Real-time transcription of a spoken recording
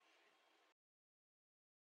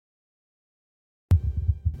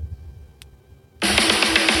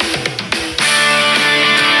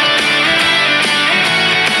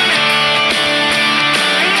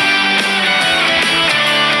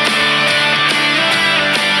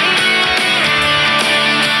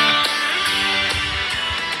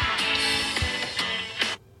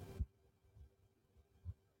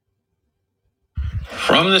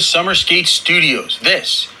From the Summer Skate Studios,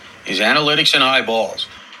 this is Analytics and Eyeballs,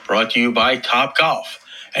 brought to you by Topgolf.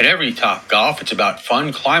 At every Topgolf, it's about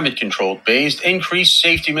fun, climate-controlled based, increased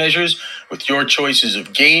safety measures with your choices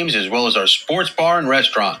of games as well as our sports bar and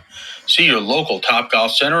restaurant. See your local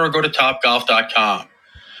Topgolf center or go to topgolf.com.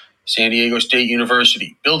 San Diego State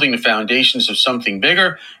University, building the foundations of something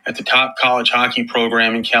bigger at the top college hockey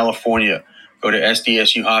program in California. Go to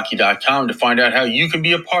sdsuhockey.com to find out how you can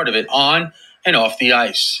be a part of it on and off the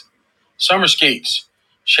ice. Summer Skates,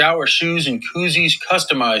 shower shoes and koozies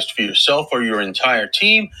customized for yourself or your entire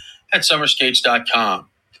team at summerskates.com.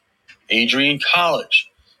 Adrian College,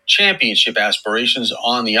 championship aspirations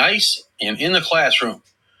on the ice and in the classroom.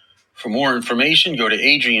 For more information, go to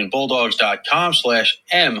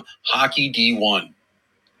adrianbulldogs.com/mhockeyd1.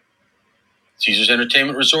 Caesars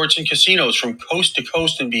Entertainment Resorts and Casinos from coast to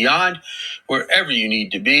coast and beyond. Wherever you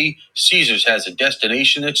need to be, Caesars has a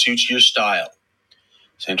destination that suits your style.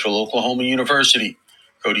 Central Oklahoma University.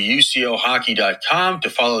 Go to ucohockey.com to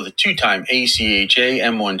follow the two-time ACHA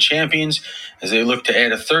M1 champions as they look to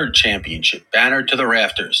add a third championship banner to the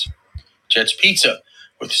rafters. Jets Pizza,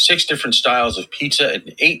 with 6 different styles of pizza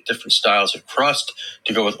and 8 different styles of crust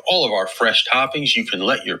to go with all of our fresh toppings, you can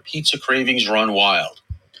let your pizza cravings run wild.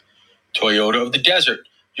 Toyota of the Desert,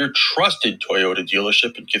 your trusted Toyota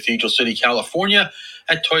dealership in Cathedral City, California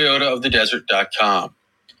at toyotaofthedesert.com.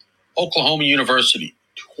 Oklahoma University,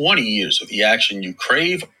 20 years of the action you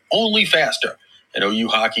crave, only faster at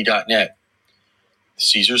ouhockey.net. The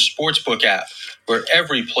Caesars Sportsbook app, where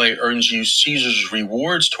every play earns you Caesars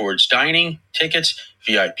rewards towards dining, tickets,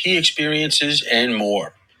 VIP experiences, and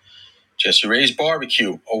more. Jesse Ray's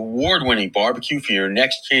Barbecue, award-winning barbecue for your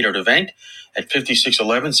next catered event at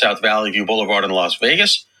 5611 South Valley View Boulevard in Las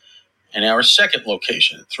Vegas, and our second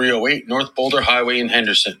location, 308 North Boulder Highway in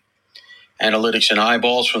Henderson. Analytics and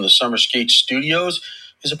Eyeballs from the Summer Skate Studios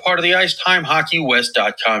is a part of the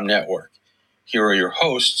IcetimeHockeyWest.com network. Here are your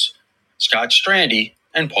hosts, Scott Strandy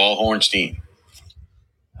and Paul Hornstein.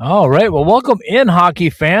 All right. Well, welcome in, hockey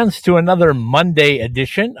fans, to another Monday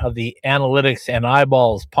edition of the Analytics and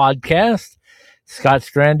Eyeballs podcast. Scott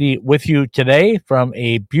Strandy with you today from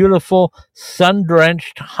a beautiful,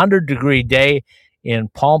 sun-drenched, 100-degree day in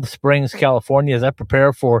Palm Springs, California, as I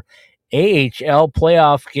prepare for AHL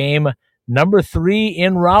playoff game number 3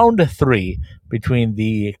 in round 3 between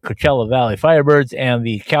the Coachella Valley Firebirds and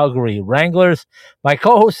the Calgary Wranglers. My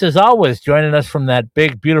co-host, as always, joining us from that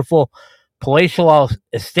big, beautiful palatial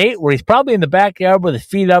estate where he's probably in the backyard with his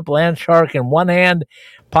feet up, land shark in one hand,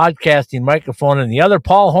 podcasting microphone in the other.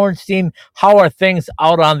 Paul Hornstein, how are things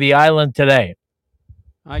out on the island today?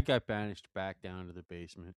 I got banished back down to the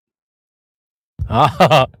basement.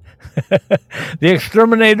 The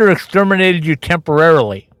exterminator exterminated you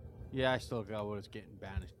temporarily. Yeah, I still got what is getting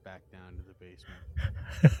banished back down to the basement.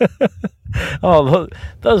 Oh,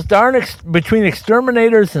 those darn between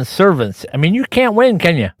exterminators and servants. I mean, you can't win,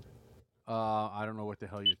 can you? I don't know what the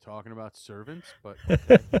hell you're talking about, servants, but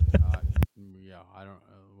okay. Yeah, I don't.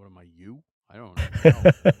 What am I? You? I don't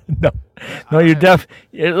know. No, you're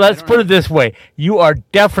Let's put it this way: you are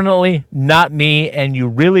definitely not me, and you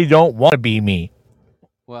really don't want to be me.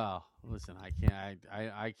 Well, listen, I can't.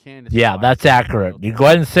 I can't. Yeah, that's accurate. You go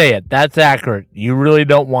ahead and say it. That's accurate. You really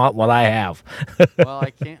don't want what I have. Well,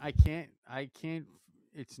 I can't.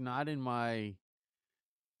 It's not in my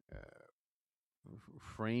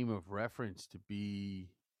frame of reference to be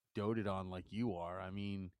doted on like you are. I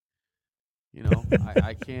mean, you know,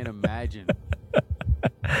 I can't imagine,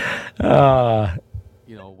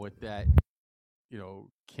 what that,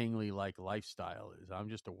 kingly like lifestyle is. I'm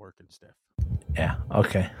just a working stiff. Yeah.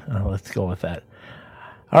 Okay. Let's go with that.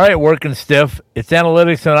 All right, working stiff. It's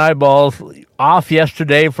Analytics and Eyeballs. Off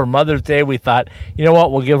yesterday for Mother's Day. We thought, you know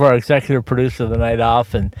what, we'll give our executive producer the night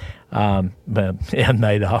off and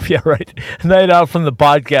night off. Yeah, right. Night off from the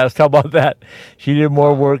podcast. How about that? She did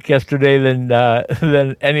more work yesterday than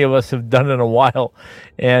any of us have done in a while,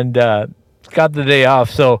 and got the day off.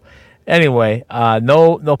 So anyway,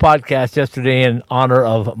 no podcast yesterday in honor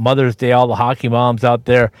of Mother's Day. All the hockey moms out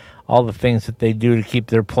there, all the things that they do to keep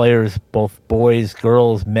their players, both boys,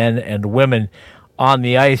 girls, men, and women, on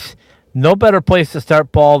the ice. No better place to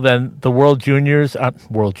start, Paul, than the World Championships.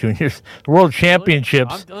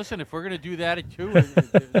 Listen, if we're going to do that at 2,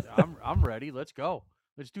 I'm ready. Let's go.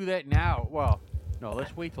 Let's do that now. Well, no,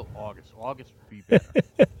 let's wait till August. August would be better.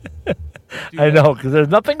 I know, because there's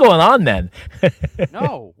nothing going on then.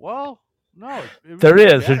 No, well, no. There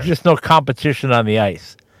is. There's just no competition on the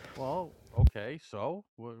ice. Well, okay, so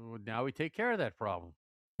now we take care of that problem.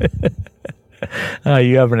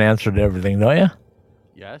 You haven't answered everything, don't you?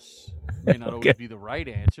 Yes. May not always be the right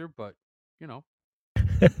answer, but,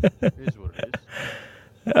 It is what it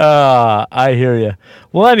is. I hear you.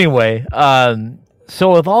 Well, anyway,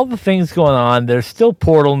 so with all the things going on, there's still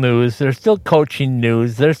portal news, there's still coaching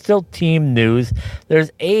news, there's still team news,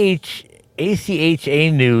 there's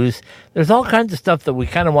ACHA news. There's all kinds of stuff that we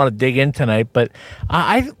kind of want to dig in tonight. But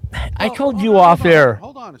I told you off air.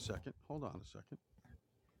 Hold on a second.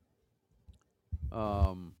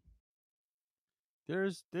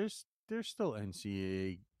 There's still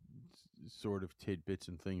NCAA sort of tidbits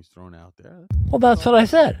and things thrown out there. Well, that's what I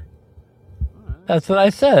said. Right. That's what I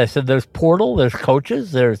said. I said there's portal, there's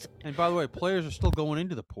coaches, there's. And by the way, players are still going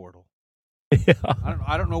into the portal. Yeah.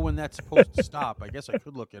 I don't know when that's supposed to stop. I guess I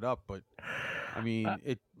could look it up, but I mean,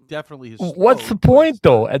 it definitely is. What's the point,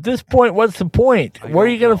 though? At this point, what's the point? Where are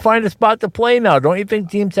you going to find a spot to play now? Don't you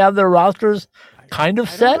think teams have their rosters kind of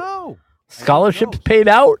set? No. Scholarships paid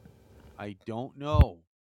out? I don't know.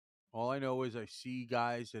 All I know is I see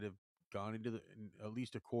guys that have gone into the, at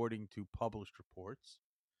least according to published reports,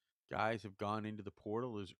 guys have gone into the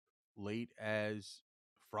portal as late as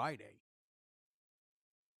Friday.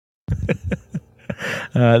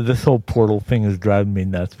 This whole portal thing is driving me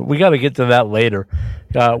nuts, but we got to get to that later.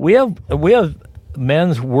 We have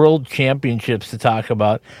men's world championships to talk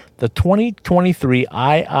about. The 2023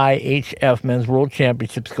 IIHF men's world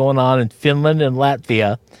championships going on in Finland and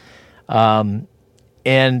Latvia.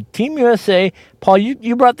 And Team USA, Paul,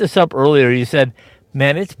 you brought this up earlier. You said,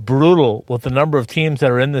 man, it's brutal with the number of teams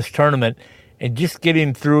that are in this tournament and just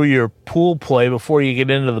getting through your pool play before you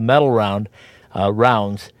get into the medal rounds.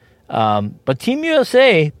 But Team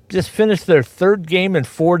USA just finished their third game in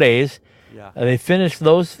 4 days. Yeah. They finished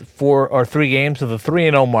those 4 or 3 games with a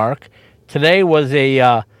 3-0 mark. Today was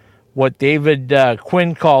a what David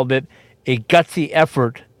Quinn called it, a gutsy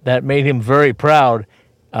effort that made him very proud.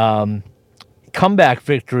 Comeback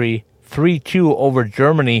victory, 3-2 over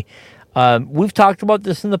Germany. We've talked about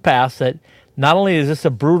this in the past, that not only is this a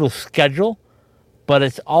brutal schedule, but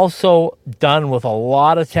it's also done with a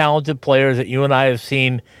lot of talented players that you and I have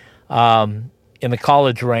seen in the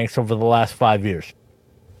college ranks over the last 5 years.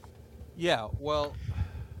 Yeah, well,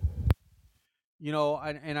 you know,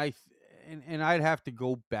 and I'd have to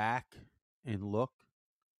go back and look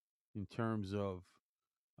in terms of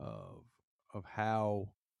how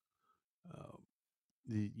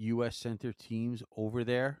the U.S. center teams over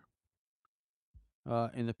there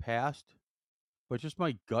in the past, but just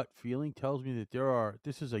my gut feeling tells me that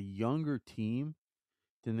this is a younger team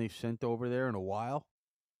than they've sent over there in a while.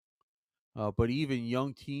 But even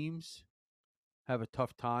young teams have a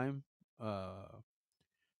tough time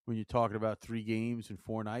when you're talking about 3 games and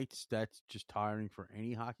 4 nights. That's just tiring for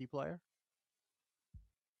any hockey player.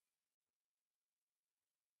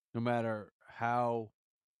 No matter how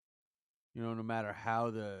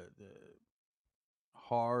the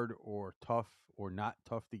hard or tough or not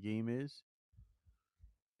tough the game is,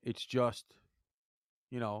 it's just,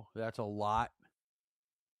 that's a lot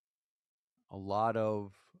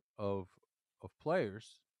of players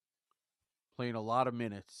playing a lot of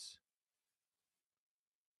minutes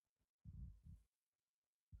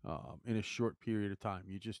in a short period of time.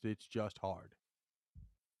 It's just hard.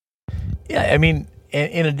 Yeah, I mean,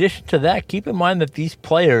 in addition to that, keep in mind that these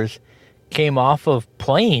players came off of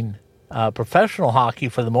playing professional hockey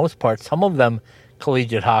for the most part, some of them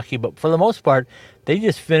collegiate hockey, but for the most part, they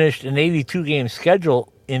just finished an 82-game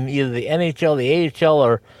schedule in either the NHL, the AHL,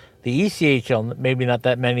 or the ECHL. Maybe not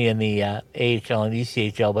that many in the AHL and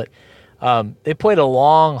ECHL, but they played a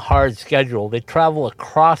long, hard schedule. They travel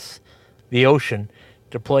across the ocean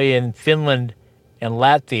to play in Finland and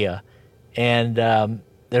Latvia, and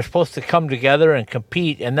they're supposed to come together and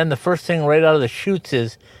compete, and then the first thing right out of the chutes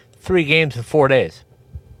is 3 games in 4 days.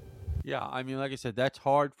 Yeah, I mean, like I said, that's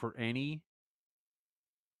hard for any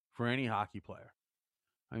hockey player.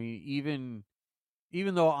 I mean,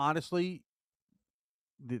 even though honestly,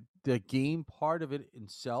 the game part of it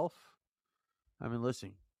itself, I mean,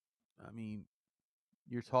 listen, I mean,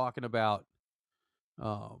 you're talking about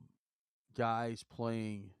guys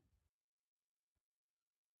playing.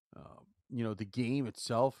 The game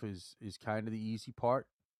itself is kind of the easy part,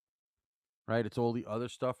 right? It's all the other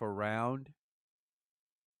stuff around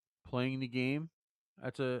playing the game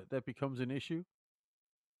that becomes an issue.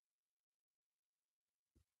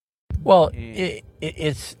 Well,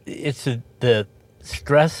 it's the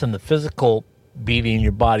stress and the physical beating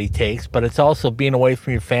your body takes, but it's also being away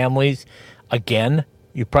from your families. Again,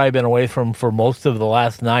 you've probably been away from for most of the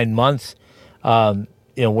last 9 months,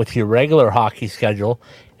 with your regular hockey schedule,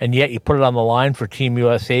 and yet you put it on the line for Team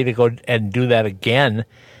USA to go and do that again.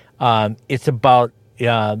 It's about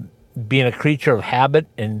being a creature of habit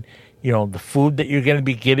and the food that you're going to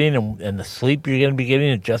be getting and the sleep you're going to be getting,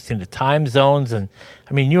 adjusting to time zones. And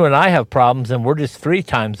I mean, you and I have problems, and we're just 3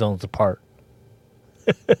 time zones apart.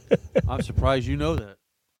 I'm surprised you know that.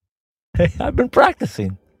 I've been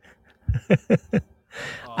practicing.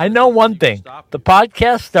 I know one thing. The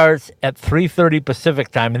podcast starts at 3:30 Pacific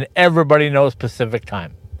time, and everybody knows Pacific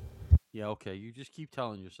time. Yeah, okay. You just keep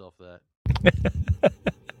telling yourself that.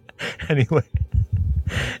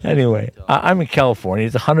 Anyway, I'm in California.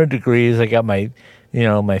 It's 100 degrees. I got my,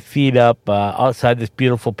 my feet up outside this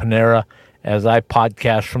beautiful Panera as I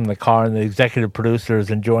podcast from the car, and the executive producer is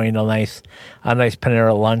enjoying a nice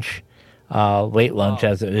Panera lunch, late lunch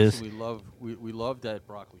as it is. We love that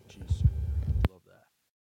broccoli cheese. Love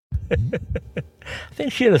that. I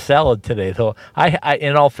think she had a salad today, though. I,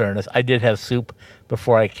 in all fairness, I did have soup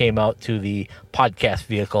before I came out to the podcast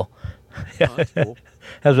vehicle. Oh, that's cool.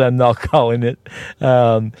 As I'm now calling it,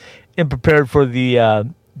 and prepared for the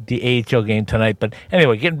AHL game tonight. But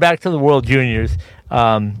anyway, getting back to the World Juniors.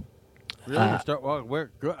 Really?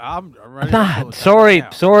 We're good. I'm ready.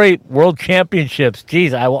 Sorry. World Championships.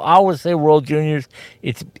 Jeez, I will always say World Juniors.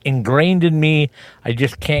 It's ingrained in me. I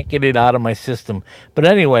just can't get it out of my system. But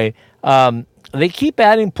anyway, they keep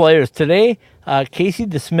adding players. Today, Casey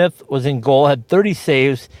DeSmith was in goal, had 30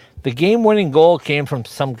 saves. The game-winning goal came from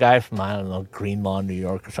some guy from, I don't know, Greenlaw, New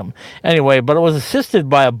York or something. Anyway, but it was assisted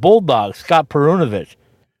by a Bulldog, Scott Perunovich.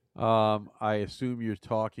 I assume you're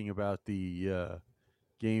talking about the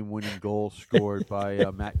game-winning goal scored by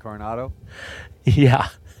Matt Carnado. Yeah.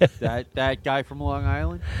 that guy from Long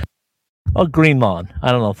Island? Oh, Greenlawn.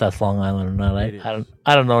 I don't know if that's Long Island or not. I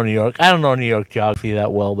don't know New York. I don't know New York geography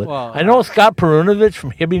that well, but I know Scott Perunovich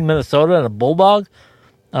from Hibbing, Minnesota, and a Bulldog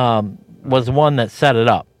was the one that set it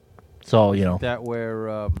up. So, Is that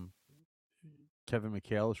where Kevin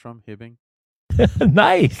McHale is from, Hibbing?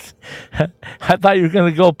 Nice. I thought you were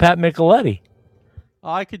going to go Pat Micheletti.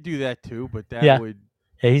 I could do that too, but that would...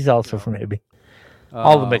 Yeah, he's also from Hibbing.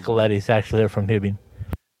 All the Michelettis actually are from Hibbing.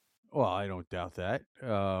 Well, I don't doubt that.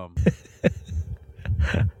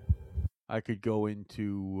 I could go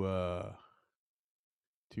into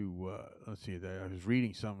let's see. I was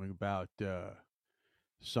reading something about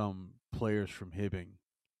some players from Hibbing.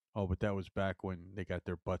 Oh, but that was back when they got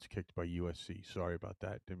their butts kicked by USC. Sorry about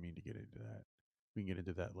that. Didn't mean to get into that. We can get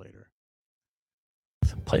into that later.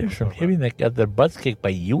 Some players from Hibbing that got their butts kicked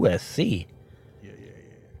by USC. Yeah.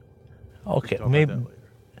 Okay, maybe.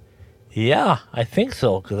 Yeah, I think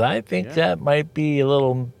so, because I think that might be a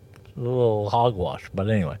little hogwash. But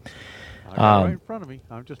anyway, I got it right in front of me.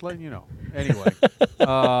 I'm just letting you know. Anyway,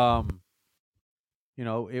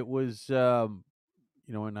 it was a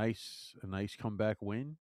nice comeback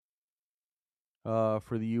win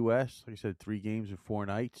for the U.S. Like I said, 3 games in 4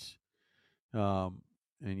 nights. And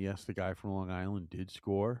yes, the guy from Long Island did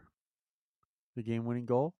score the game-winning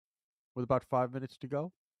goal with about 5 minutes to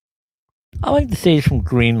go. I like to say he's from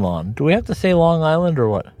Greenlawn. Do we have to say Long Island or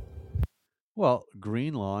what? Well,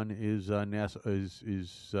 Greenlawn is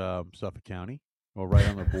Suffolk County. Well, right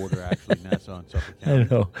on the border, actually, Nassau and Suffolk County. I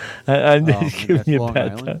know. I'm just giving you a Long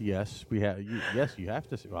bad Island. time. Yes, we have. Yes, you have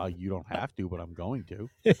to. Well, you don't have to, but I'm going to.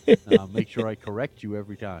 Make sure I correct you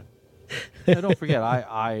every time. Now, don't forget,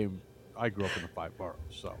 I grew up in the 5 boroughs,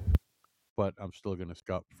 so, but I'm still going to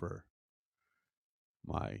scup for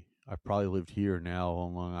my. I probably lived here now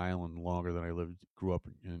on Long Island longer than I grew up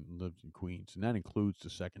and lived in Queens, and that includes the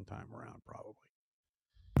second time around, probably.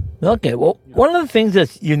 Okay, well, one of the things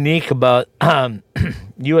that's unique about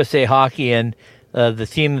USA Hockey and the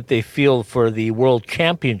team that they field for the World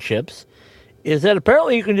Championships is that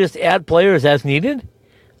apparently you can just add players as needed.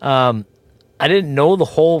 I didn't know the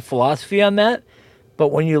whole philosophy on that, but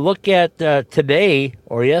when you look at today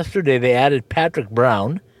or yesterday, they added Patrick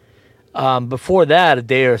Brown. Before that, a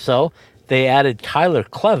day or so, they added Tyler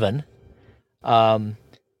Clevin.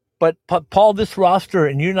 But Paul, this roster,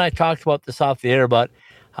 and you and I talked about this off the air, about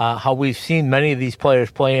how we've seen many of these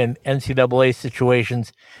players play in NCAA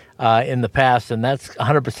situations in the past, and that's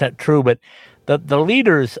 100% true. But the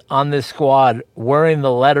leaders on this squad wearing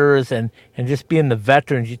the letters and just being the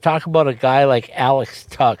veterans, you talk about a guy like Alex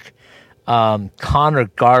Tuck, Connor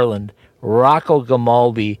Garland, Rocco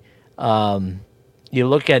Gamaldi, you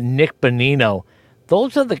look at Nick Bonino.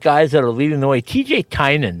 Those are the guys that are leading the way. TJ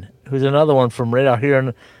Tynan, who's another one from right out here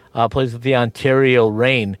and plays with the Ontario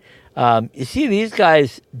Reign. You see these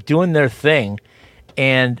guys doing their thing,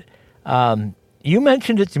 and you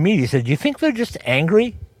mentioned it to me. You said, do you think they're just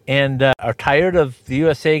angry and are tired of the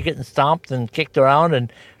USA getting stomped and kicked around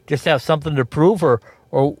and just have something to prove, or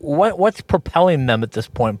what's propelling them at this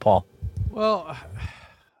point, Paul? Well,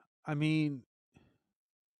 I mean,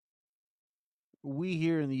 we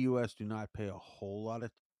here in the U.S. do not pay a whole lot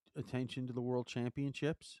of attention to the World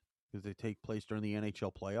Championships because they take place during the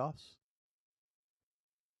NHL playoffs.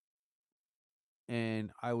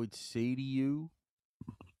 And I would say to you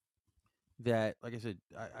that, like I said,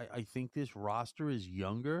 I think this roster is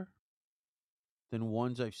younger than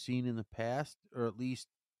ones I've seen in the past, or at least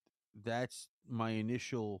that's my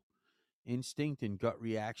initial instinct and gut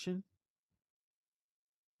reaction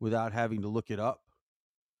without having to look it up.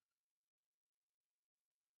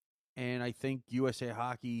 And I think USA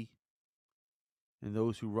Hockey and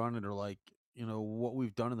those who run it are like, what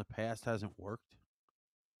we've done in the past hasn't worked.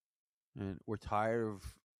 And we're tired of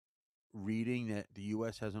reading that the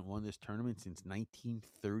U.S. hasn't won this tournament since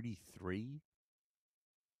 1933.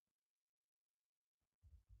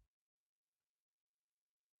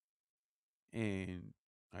 And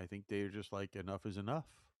I think they're just like, enough is enough.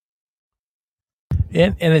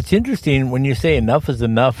 And it's interesting when you say enough is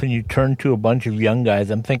enough and you turn to a bunch of young guys.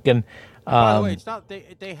 I'm thinking. By the way, it's not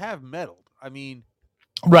they have medaled. I mean,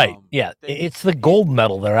 right? Yeah, it's the gold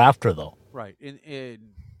medal they're after, though. Right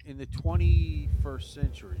in the 21st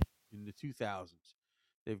century, in the 2000s,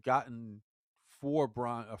 they've gotten 5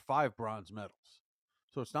 bronze medals.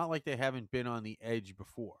 So it's not like they haven't been on the edge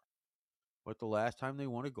before. But the last time they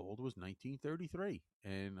won a gold was 1933,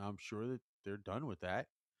 and I'm sure that they're done with that.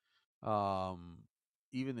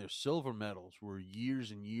 Even their silver medals were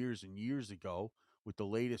years and years and years ago, with the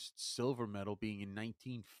latest silver medal being in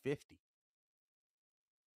 1950.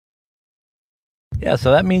 Yeah,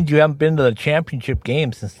 so that means you haven't been to the championship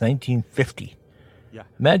game since 1950. Yeah.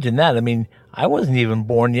 Imagine that. I mean, I wasn't even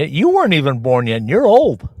born yet. You weren't even born yet, and you're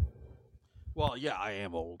old. Well, yeah, I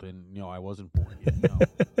am old, and, I wasn't born yet,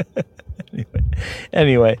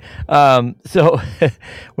 Anyway, so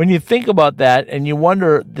when you think about that and you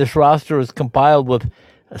wonder, this roster is compiled with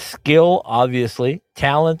skill, obviously,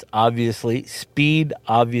 talent, obviously, speed,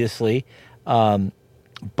 obviously, but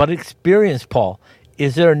experience, Paul.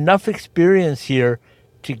 Is there enough experience here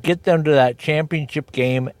to get them to that championship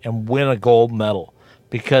game and win a gold medal?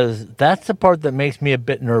 Because that's the part that makes me a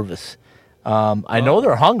bit nervous. I know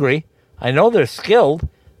they're hungry. I know they're skilled,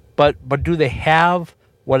 but do they have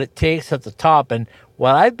what it takes at the top? And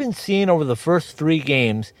what I've been seeing over the first 3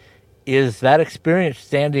 games is that experience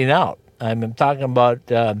standing out. I'm talking about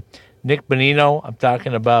Nick Bonino. I'm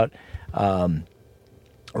talking about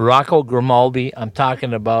Rocco Grimaldi. I'm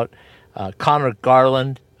talking about Connor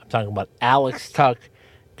Garland. I'm talking about Alex Tuch.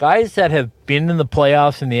 Guys that have been in the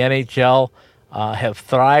playoffs in the NHL, have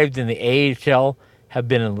thrived in the AHL, have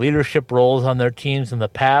been in leadership roles on their teams in the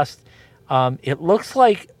past. It looks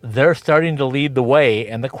like they're starting to lead the way.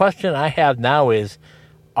 And the question I have now is,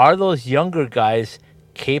 are those younger guys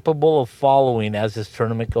capable of following as this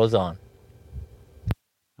tournament goes on?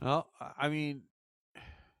 Well, I mean,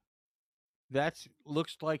 that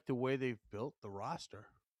looks like the way they've built the roster.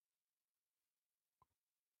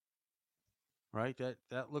 Right?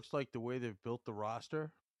 That looks like the way they've built the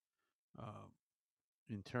roster,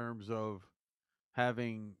 in terms of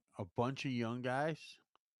having a bunch of young guys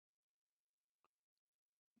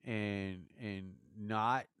and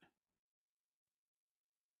not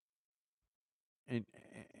and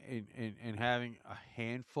having a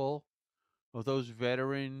handful of those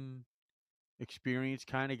veteran experienced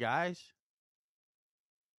kind of guys.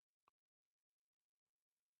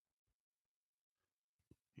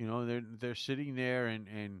 They're sitting there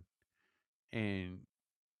and I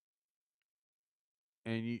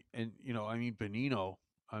mean, Bonino,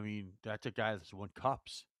 I mean, that's a guy that's won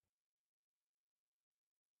cups.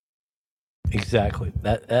 Exactly.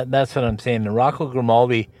 That's what I'm saying. And Rocco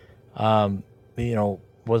Grimaldi, was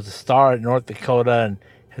a star at North Dakota and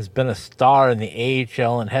has been a star in the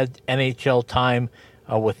AHL and had NHL time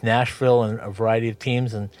with Nashville and a variety of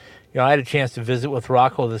teams. And I had a chance to visit with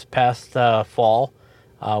Rocco this past fall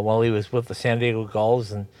while he was with the San Diego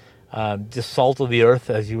Gulls, and just salt of the earth,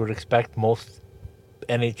 as you would expect most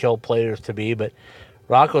NHL players to be. But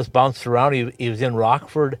Rocco's bounced around. He was in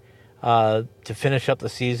Rockford to finish up the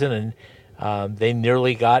season, and they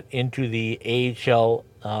nearly got into the AHL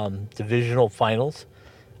divisional finals.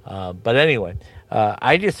 But anyway,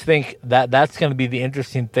 I just think that that's going to be the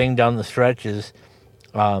interesting thing down the stretch is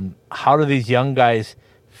how do these young guys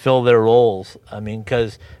fill their roles? I mean,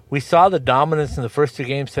 because we saw the dominance in the first 2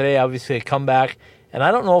 games today, obviously a comeback. And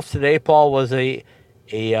I don't know if today, Paul, was a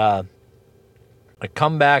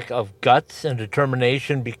comeback of guts and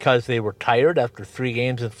determination because they were tired after 3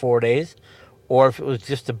 games in 4 days, or if it was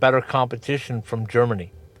just a better competition from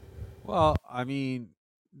Germany. Well, I mean,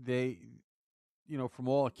 they, from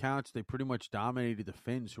all accounts, they pretty much dominated the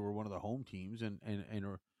Finns, who were one of the home teams and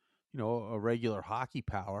are, a regular hockey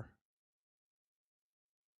power.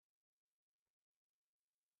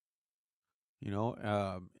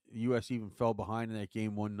 U.S. even fell behind in that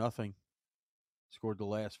game 1-0. Scored the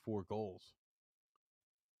last 4 goals.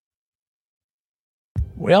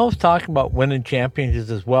 We always talk about winning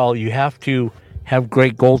championships as well. You have to have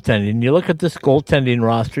great goaltending. You look at this goaltending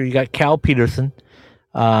roster. You got Cal Peterson.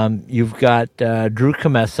 You've got Drew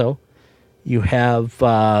Comesso. You have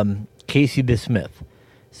Casey DeSmith.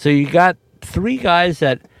 So you got 3 guys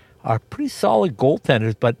that are pretty solid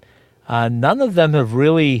goaltenders, but none of them have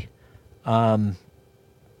really been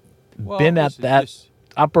at that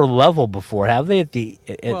upper level before, have they? At the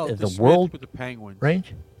world with the Penguins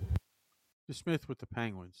range. DeSmith with the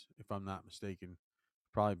Penguins, if I'm not mistaken,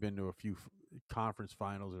 probably been to a few conference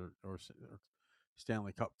finals or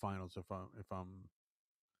Stanley Cup finals. If I'm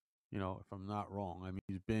not wrong. I mean,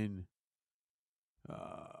 he's been,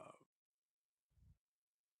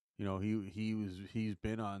 he's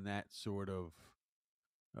been on that sort of,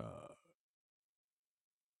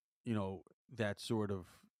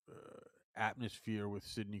 atmosphere with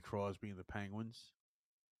Sidney Crosby and the Penguins.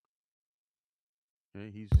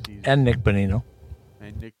 Okay, and Nick Bonino.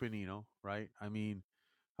 Right? I mean,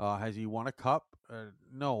 has he won a cup?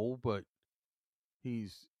 No, but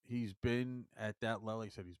he's been at that level. Like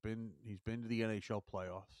I said, he's been to the NHL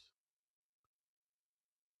playoffs.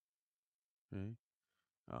 Okay.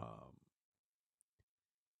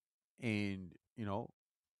 And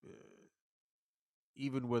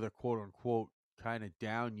even with a quote unquote kind of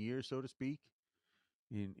down year, so to speak,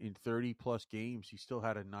 in 30 plus games, he still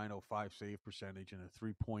had a .905 save percentage and a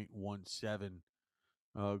 3.17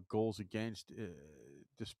 goals against,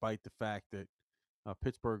 despite the fact that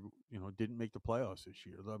Pittsburgh, didn't make the playoffs this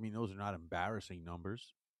year. I mean, those are not embarrassing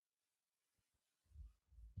numbers.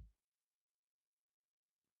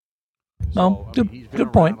 No, so, he's been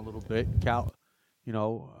good point. A little bit, Cal. He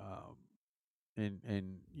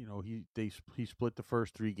split the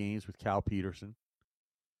first 3 games with Cal Peterson,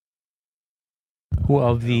 who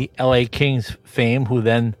of the LA Kings fame, who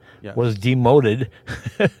then was demoted.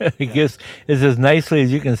 I guess is as nicely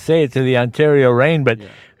as you can say it to the Ontario Reign, but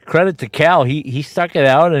credit to Cal. He stuck it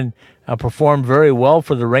out and performed very well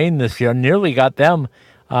for the Reign this year. Nearly got them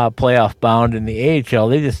playoff bound in the AHL.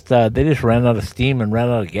 They just ran out of steam and ran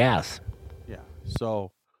out of gas. Yeah.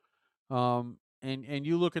 So, and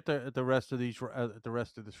you look at the rest of this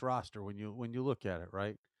roster when you look at it,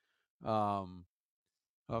 right? Connor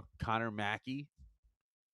Mackey,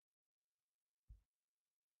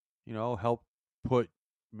 helped put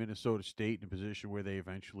Minnesota State in a position where they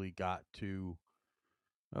eventually got to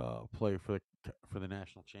play for the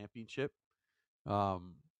national championship.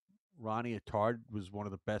 Ronnie Attard was one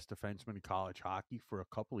of the best defensemen in college hockey for a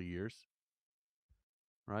couple of years.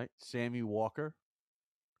 Right? Sammy Walker,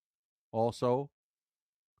 also,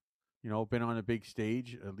 been on a big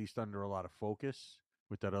stage, at least under a lot of focus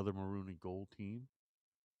with that other maroon and gold team.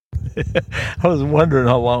 I was wondering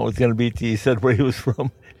how long it was going to be till you said where he was from,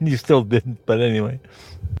 and you still didn't. But anyway,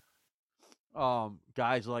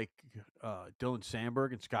 guys like Dylan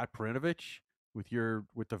Sandberg and Scott Perinovich with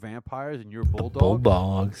the Vampires and your Bulldogs.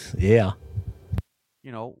 Bulldogs, yeah.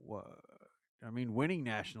 Winning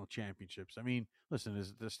national championships. I mean, listen, is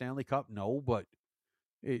it the Stanley Cup? No, but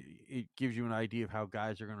it gives you an idea of how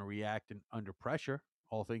guys are going to react under pressure,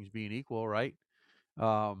 all things being equal, right?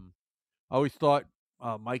 I always thought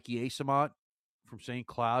Mikey Eyssimont from St.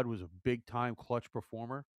 Cloud was a big-time clutch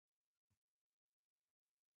performer.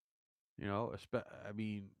 He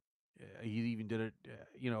even did it,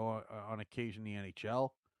 on occasion in the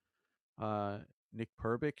NHL. Nick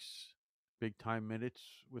Perbix, big-time minutes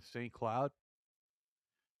with St. Cloud.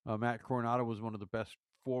 Matt Coronado was one of the best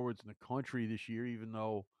forwards in the country this year, even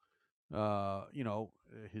though,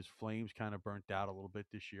 his Flames kind of burnt out a little bit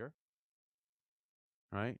this year.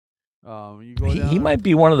 Right? He might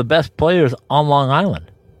be one of the best players on Long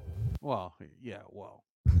Island. Well, yeah,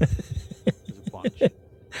 there's a bunch. I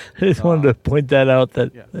just wanted to point that out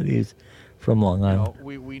that he's from Long Island.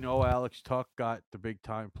 We know Alex Tuch got the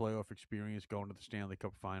big-time playoff experience going to the Stanley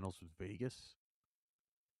Cup Finals with Vegas.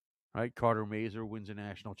 Right? Carter Mazur wins a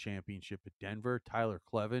national championship at Denver. Tyler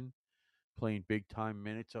Clevin playing big-time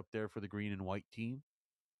minutes up there for the green and white team.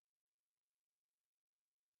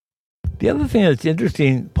 The other thing that's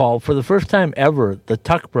interesting, Paul, for the first time ever, the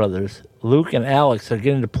Tuch brothers, Luke and Alex, are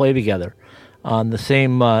getting to play together on the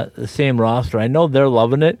same roster. I know they're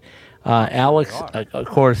loving it. Alex, of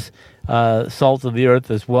course, salt of the earth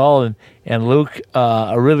as well, and Luke,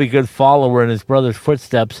 a really good follower in his brother's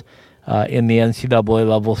footsteps in the NCAA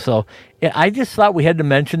level. So I just thought we had to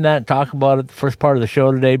mention that and talk about it the first part of the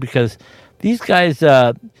show today, because these guys,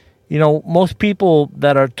 most people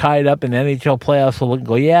that are tied up in NHL playoffs will look and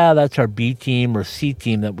go, yeah, that's our B team or C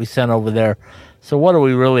team that we sent over there. So what do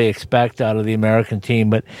we really expect out of the American team?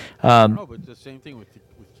 But no, but the same thing with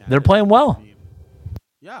Canada. They're playing well.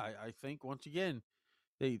 Yeah, I think once again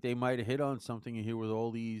they might have hit on something here with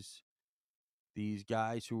all these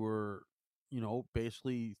guys who were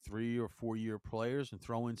basically 3 or 4 year players, and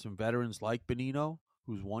throw in some veterans like Bonino,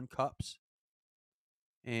 who's won cups,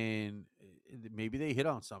 and maybe they hit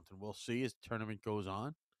on something. We'll see as the tournament goes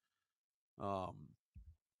on.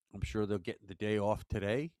 I'm sure they'll get the day off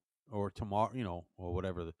today or tomorrow, or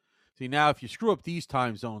whatever. See, now if you screw up these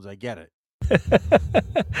time zones, I get it.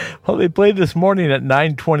 Well, they played this morning at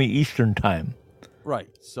 9:20 Eastern time. Right.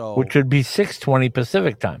 So, which would be 6:20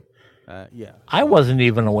 Pacific time. Yeah. I wasn't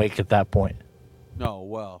even awake at that point. No,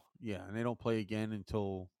 well, yeah, and they don't play again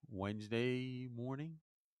until Wednesday morning.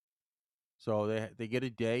 So they get a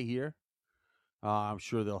day here. I'm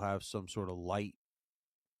sure they'll have some sort of light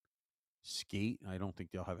skate. I don't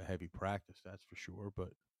think they'll have a heavy practice, that's for sure. But,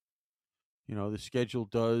 the schedule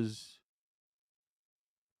does,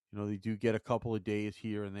 they do get a couple of days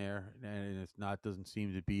here and there, and doesn't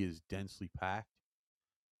seem to be as densely packed.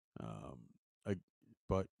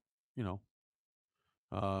 But,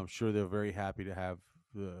 I'm sure they're very happy to have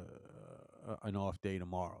an off day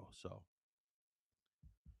tomorrow. So.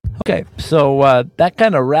 Okay, so that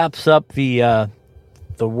kind of wraps up the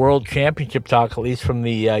World Championship talk, at least from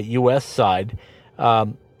the U.S. side.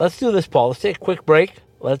 Let's do this, Paul. Let's take a quick break.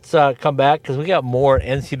 Let's come back because we got more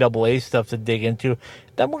NCAA stuff to dig into.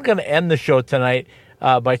 Then we're going to end the show tonight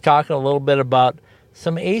by talking a little bit about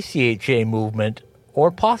some ACHA movement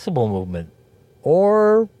or possible movement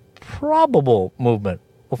or probable movement.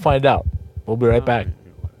 We'll find out. We'll be right back.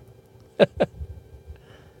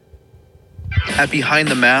 At Behind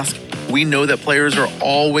the Mask, we know that players are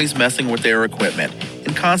always messing with their equipment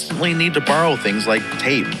and constantly need to borrow things like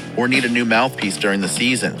tape or need a new mouthpiece during the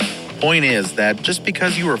season. Point is that just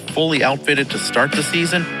because you are fully outfitted to start the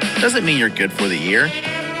season doesn't mean you're good for the year.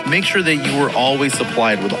 Make sure that you are always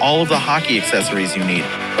supplied with all of the hockey accessories you need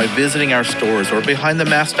by visiting our stores or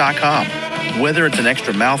behindthemask.com. Whether it's an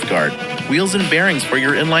extra mouth guard, wheels and bearings for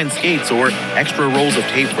your inline skates, or extra rolls of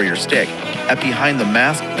tape for your stick, at Behind the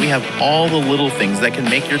Mask, we have all the little things that can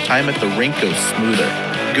make your time at the rink go smoother.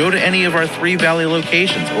 Go to any of our 3 Valley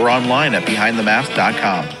locations or online at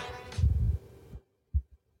behindthemask.com.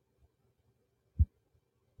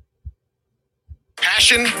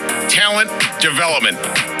 Passion, talent, development.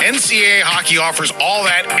 NCAA hockey offers all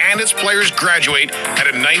that, and its players graduate at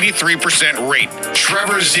a 93% rate.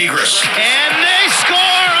 Trevor Zegras. And they score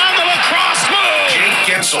on the lacrosse move! Jake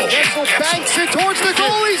Gensel. Gensel banks it towards the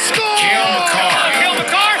goal. He scores! Cale Makar. Cale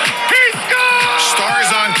Makar, he scores! Stars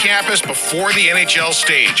on campus before the NHL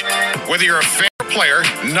stage. Whether you're a fan or player,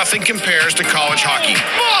 nothing compares to college hockey.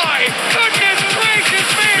 My goodness gracious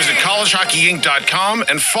me! Visit collegehockeyinc.com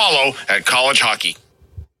and follow at College Hockey.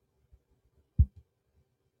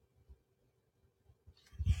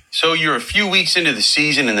 So you're a few weeks into the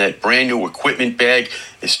season and that brand new equipment bag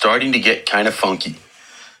is starting to get kind of funky.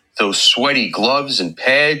 Those sweaty gloves and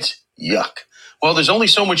pads, yuck. Well, there's only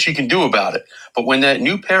so much you can do about it. But when that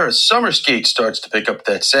new pair of summer skates starts to pick up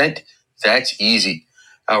that scent, that's easy.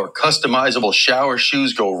 Our customizable shower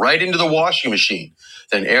shoes go right into the washing machine,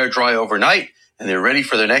 then air dry overnight, and they're ready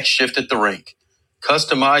for the next shift at the rink.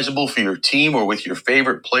 Customizable for your team or with your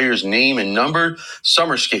favorite player's name and number,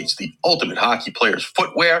 summer skates, the ultimate hockey player's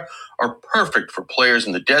footwear, are perfect for players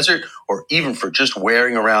in the desert or even for just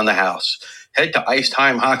wearing around the house. Head to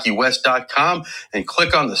IceTimeHockeyWest.com and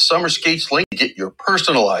click on the summer skates link to get your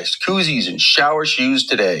personalized koozies and shower shoes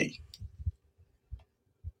today.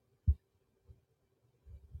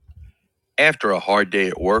 After a hard day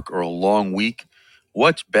at work or a long week,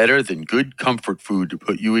 what's better than good comfort food to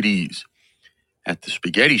put you at ease? At the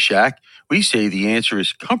Spaghetti Shack, we say the answer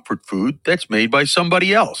is comfort food that's made by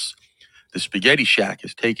somebody else. The Spaghetti Shack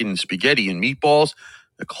has taken spaghetti and meatballs,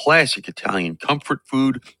 the classic Italian comfort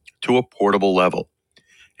food, to a portable level.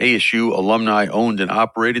 ASU alumni-owned and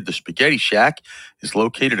operated, the Spaghetti Shack is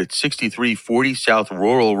located at 6340 South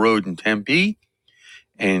Rural Road in Tempe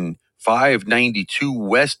and 592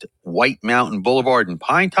 West White Mountain Boulevard in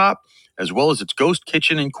Pine Top, as well as its ghost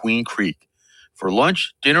kitchen in Queen Creek. For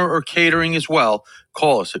lunch, dinner, or catering as well,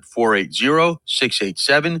 call us at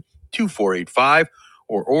 480-687-2485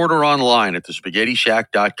 or order online at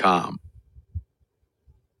thespaghettishack.com.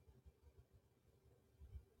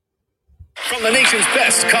 From the nation's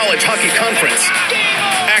best college hockey conference.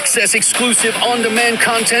 Access exclusive on-demand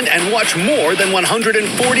content and watch more than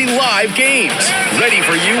 140 live games. Ready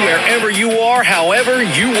for you wherever you are, however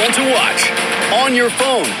you want to watch. on your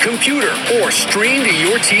phone, computer, or stream to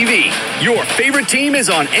your TV. Your favorite team is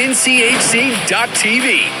on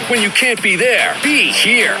NCHC.TV. When you can't be there, be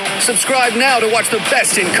here. Subscribe now to watch the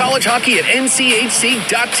best in college hockey at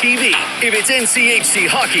NCHC.TV. If it's NCHC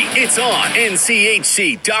hockey, it's on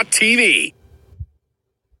NCHC.TV.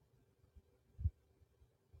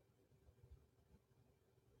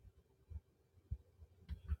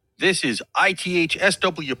 This is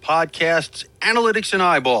ITHSW Podcasts, Analytics and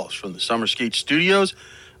Eyeballs from the Summer Skate Studios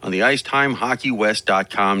on the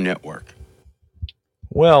IceTimeHockeyWest.com network.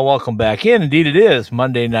 Well, welcome back in. Indeed, it is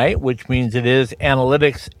Monday night, which means it is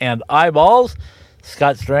Analytics and Eyeballs.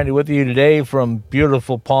 Scott Strandy with you today from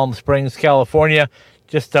beautiful Palm Springs, California,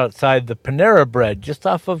 just outside the Panera Bread, just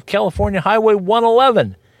off of California Highway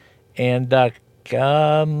 111. And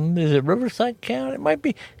is it Riverside County? It might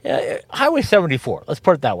be Highway 74. Let's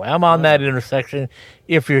put it that way. I'm on that intersection.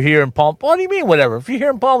 If you're here in Palm, what do you mean, whatever? If you're here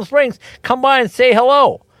in Palm Springs, come by and say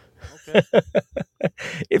hello. Okay.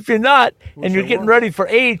 If you're not, and you're getting ready for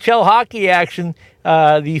AHL hockey action,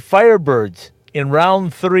 the Firebirds in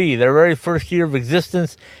round 3, their very first year of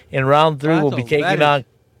existence in round 3, will be taking on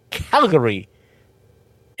Calgary.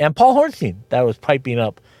 And Paul Hornstein, that was piping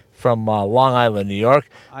up from Long Island, New York.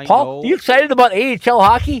 Paul, are you excited about AHL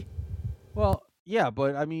hockey? Well, yeah,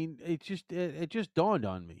 but I mean, it just dawned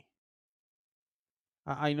on me.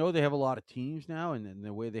 I know they have a lot of teams now, and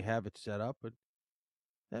the way they have it set up, but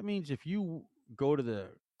that means if you go to the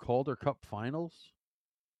Calder Cup Finals,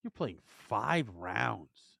 you're playing 5 rounds.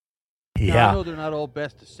 Yeah, now, I know they're not all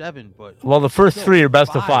best of 7, but the first 3 are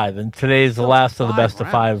best of 5, and today's the last of the best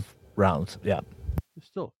of 5 rounds. Yeah, it's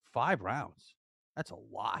still 5 rounds. That's a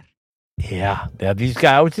lot. Yeah, these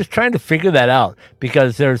guys, I was just trying to figure that out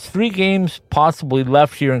because there's 3 games possibly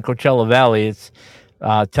left here in Coachella Valley. It's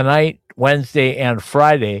tonight, Wednesday, and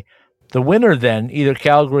Friday. The winner then, either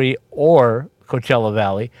Calgary or Coachella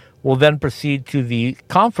Valley, will then proceed to the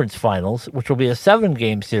conference finals, which will be a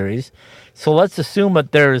 7-game series. So let's assume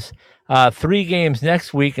that there's 3 games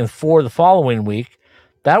next week and 4 the following week.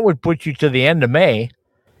 That would put you to the end of May.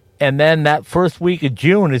 And then that first week of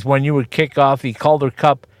June is when you would kick off the Calder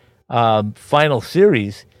Cup final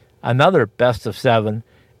series, another best of 7.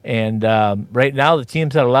 And right now, the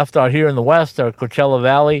teams that are left out here in the West are Coachella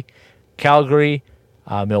Valley, Calgary,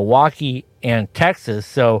 Milwaukee, and Texas.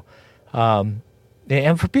 So, and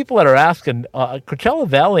for people that are asking, Coachella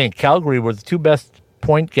Valley and Calgary were the 2 best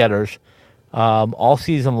point getters all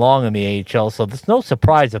season long in the AHL. So there's no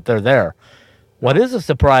surprise that they're there. What is a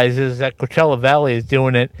surprise is that Coachella Valley is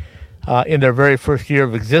doing it in their very first year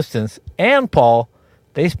of existence. And, Paul,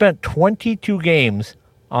 they spent 22 games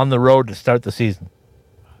on the road to start the season.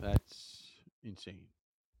 That's insane.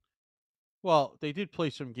 Well, they did play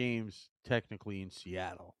some games technically in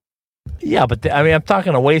Seattle. Yeah, but I'm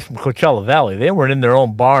talking away from Coachella Valley. They weren't in their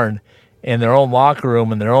own barn, in their own locker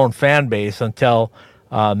room, and their own fan base until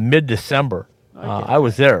mid-December. I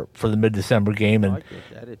was there for the mid-December game. And I get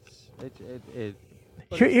that.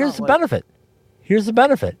 Here's the benefit. Here's the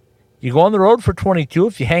benefit. You go on the road for 22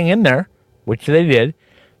 if you hang in there, which they did.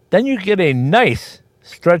 Then you get a nice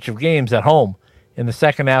stretch of games at home in the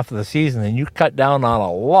second half of the season, and you cut down on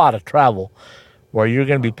a lot of travel where you're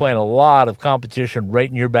going to be playing a lot of competition right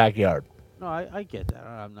in your backyard. No, I get that.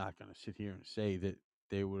 I'm not going to sit here and say that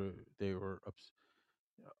they were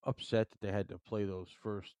upset that they had to play those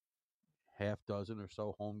first half dozen or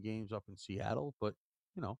so home games up in Seattle, but,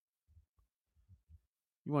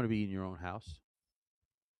 you want to be in your own house.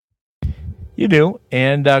 You do.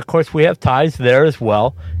 And, of course, we have ties there as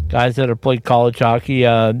well. Guys that have played college hockey,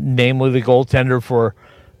 namely the goaltender for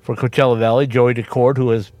Coachella Valley, Joey DeCourt,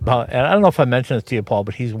 who is, and I don't know if I mentioned this to you, Paul,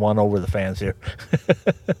 but he's won over the fans here. Well,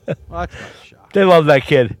 that's not a shock. They love that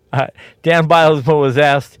kid. Dan Bilesman was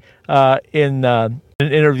asked in an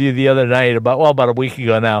interview the other night about a week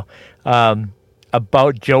ago now,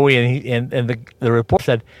 about Joey, and the report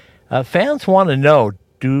said, fans want to know,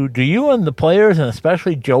 do you and the players, and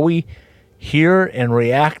especially Joey, hear and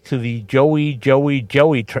react to the Joey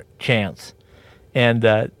chants? And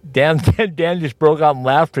Dan just broke out in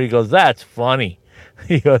laughter. He goes, "That's funny."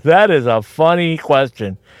 He goes, "That is a funny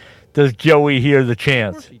question. Does Joey hear the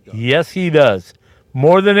chants?" Yes, he does,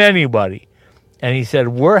 more than anybody. And he said,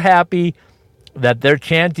 "We're happy that they're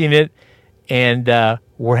chanting it, and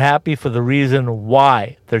we're happy for the reason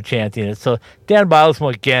why they're chanting it." So Dan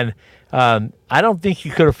Bilesman, again, I don't think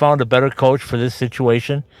you could have found a better coach for this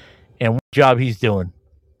situation, and what job he's doing.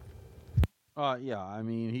 Yeah, I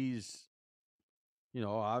mean, he's,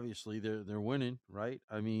 obviously they're winning, right?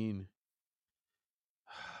 I mean,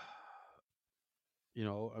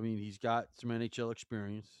 he's got some NHL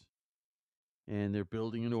experience, and they're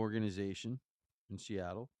building an organization. in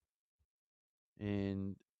Seattle.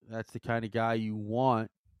 And that's the kind of guy you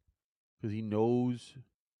want because he knows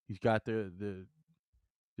he's got the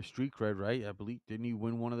street cred, right? I believe, didn't he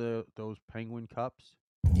win one of those Penguin Cups?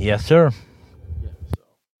 Yes, sir. Yeah, so.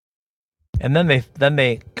 And then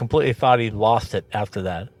they completely thought he lost it after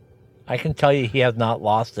that. I can tell you he has not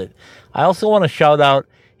lost it. I also want to shout out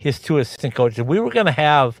his two assistant coaches. We were going to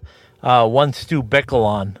have one Stu Bickle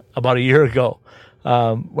on about a year ago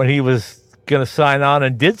when he was going to sign on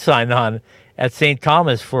and did sign on at St.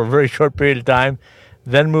 Thomas for a very short period of time,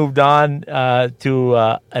 then moved on to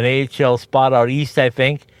an AHL spot out east, I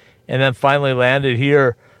think, and then finally landed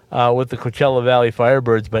here with the Coachella Valley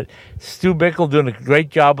Firebirds. But Stu Bickle doing a great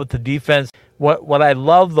job with the defense. What I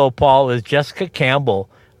love, though, Paul, is Jessica Campbell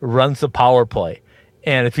runs the power play.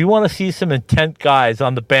 And if you want to see some intent guys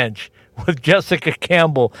on the bench with Jessica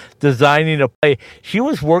Campbell designing a play, she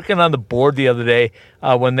was working on the board the other day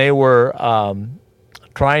when they were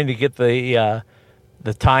trying to get the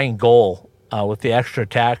tying goal with the extra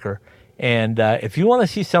attacker. And if you want to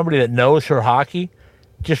see somebody that knows her hockey,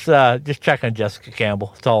 just check on Jessica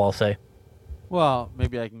Campbell. That's all I'll say. Well,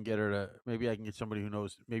 maybe I can get somebody who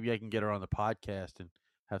knows. Maybe I can get her on the podcast and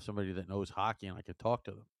have somebody that knows hockey, and I could talk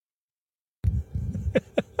to them.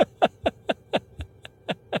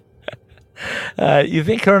 You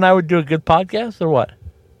think her and I would do a good podcast or what?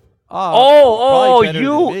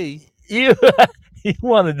 You you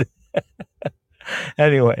wanted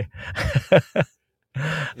anyway. It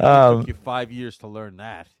took you 5 years to learn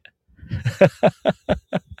that.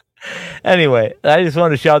 Anyway, I just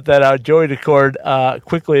want to shout that out. Joey Daccord,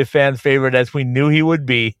 quickly a fan favorite, as we knew he would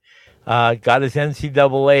be. Got his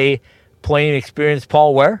NCAA playing experience.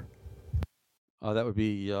 Paul, where? That would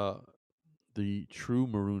be the true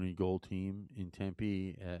Maroon and Gold team in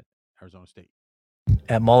Tempe at Arizona State.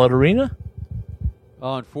 At Mullet Arena?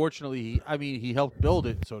 Unfortunately, he helped build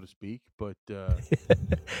it, so to speak, but...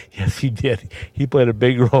 Yes, he did. He played a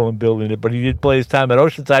big role in building it, but he did play his time at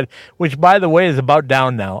Oceanside, which, by the way, is about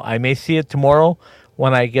down now. I may see it tomorrow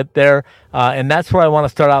when I get there, and that's where I want to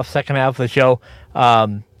start off second half of the show.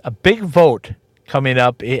 A big vote coming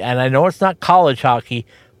up, and I know it's not college hockey,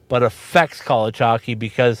 but affects college hockey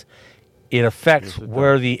because it affects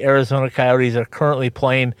where the Arizona Coyotes are currently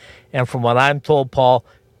playing, and from what I'm told, Paul,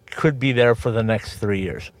 could be there for the next 3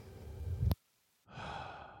 years.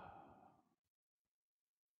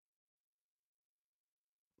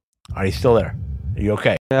 Are you still there? Are you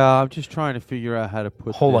okay? Yeah, I'm just trying to figure out how to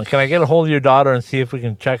put Hold on. Can I get a hold of your daughter and see if we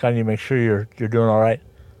can check on you, make sure you're doing all right?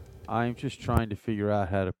 I'm just trying to figure out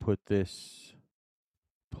how to put this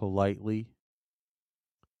politely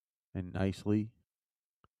and nicely.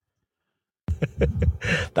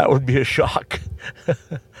 That would be a shock.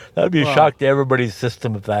 That would be a shock to everybody's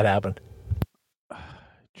system if that happened.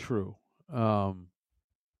 True. 3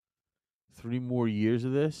 more years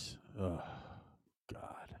of this? Oh,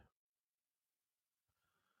 God.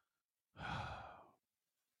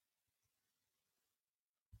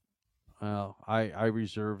 Well, I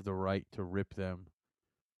reserve the right to rip them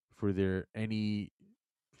for their any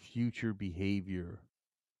future behavior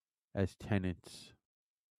as tenants.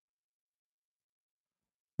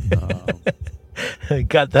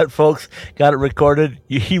 Got that, folks? Got it recorded.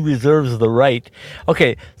 He reserves the right.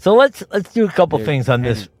 Okay, so let's do a couple things on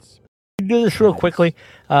this. Do this real quickly.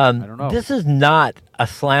 I don't know. This is not a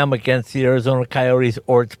slam against the Arizona Coyotes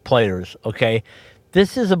or its players. Okay,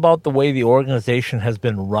 this is about the way the organization has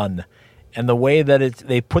been run and the way that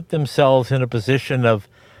they put themselves in a position of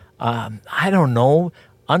I don't know,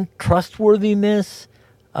 untrustworthiness,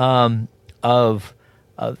 of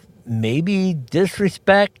maybe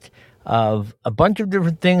disrespect, of a bunch of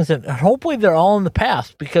different things, and hopefully they're all in the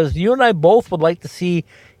past, because you and I both would like to see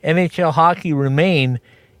NHL hockey remain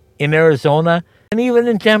in Arizona and even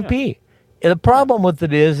in Tempe. Yeah. The problem with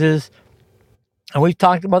it is, and we've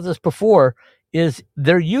talked about this before, is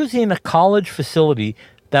they're using a college facility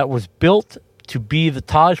that was built to be the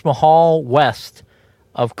Taj Mahal West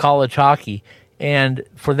of college hockey, and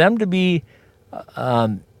for them to be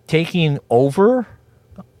taking over,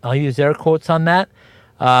 I'll use air quotes on that,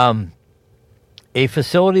 a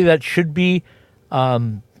facility that should be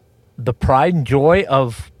the pride and joy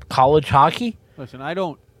of college hockey. Listen, I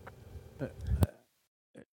don't.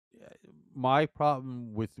 My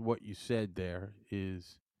problem with what you said there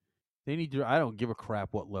is they need to. I don't give a crap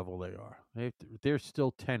what level they are. They're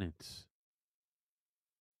still tenants.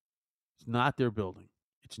 It's not their building.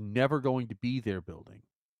 It's never going to be their building.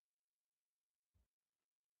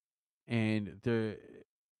 And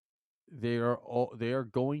they are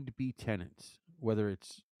going to be tenants, whether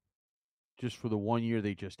it's just for the 1 year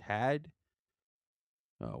they just had,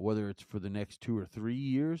 whether it's for the next 2 or 3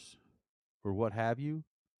 years or what have you.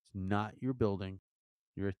 It's not your building.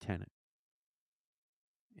 You're a tenant.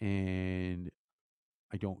 And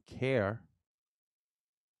I don't care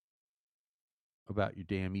about your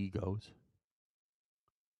damn egos.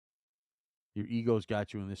 Your egos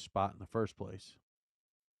got you in this spot in the first place.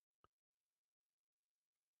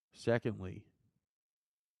 Secondly,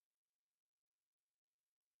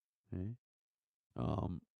 and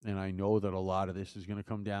I know that a lot of this is going to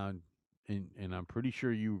come down, and I'm pretty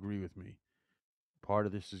sure you agree with me. Part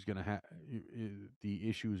of this is going to the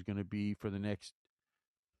issue is going to be for the next,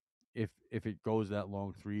 if it goes that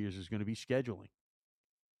long, 3 years, is going to be scheduling.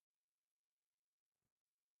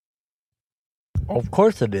 Of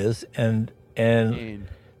course it is, and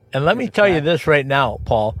let me tell you this right now,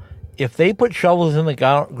 Paul. If they put shovels in the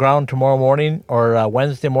ground tomorrow morning or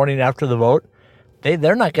Wednesday morning after the vote,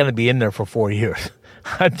 they're not going to be in there for 4 years.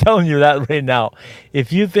 I'm telling you that right now.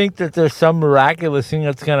 If you think that there's some miraculous thing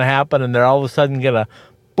that's going to happen and they're all of a sudden going to,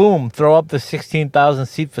 boom, throw up the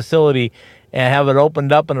 16,000-seat facility and have it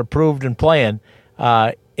opened up and approved and playing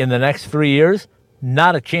in the next 3 years,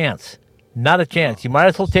 not a chance. Not a chance. You might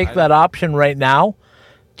as well take that option right now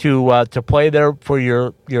to play there for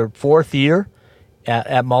your fourth year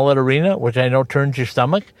at Mullet Arena, which I know turns your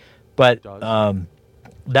stomach, but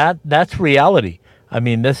that's reality. I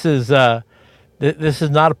mean, this is not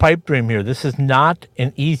a pipe dream here. This is not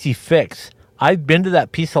an easy fix. I've been to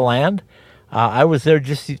that piece of land. I was there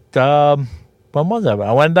just when was I?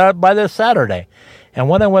 I went by there Saturday, and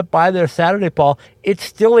when I went by there Saturday, Paul, it's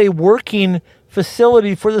still a working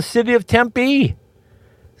facility for the city of Tempe.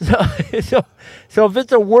 So if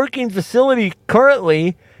it's a working facility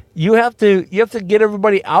currently, you have to get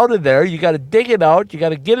everybody out of there. You got to dig it out. You got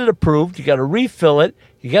to get it approved. You got to refill it.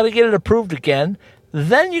 You got to get it approved again.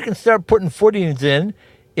 Then you can start putting footings in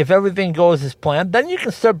if everything goes as planned. Then you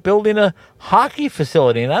can start building a hockey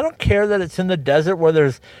facility. And I don't care that it's in the desert where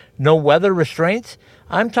there's no weather restraints.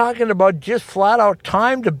 I'm talking about just flat out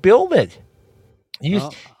time to build it.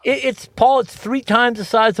 It's Paul. It's 3 times the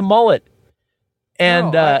size of Mullet,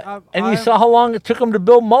 and you saw how long it took them to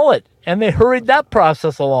build Mullet, and they hurried that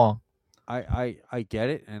process along. I get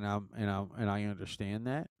it, and I understand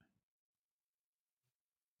that.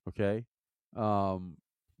 Okay, the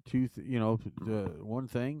one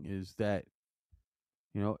thing is that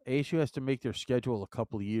ASU has to make their schedule a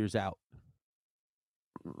couple of years out.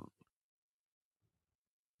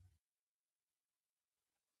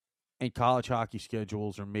 And college hockey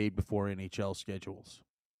schedules are made before NHL schedules.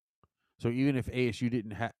 So even if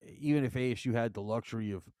ASU had the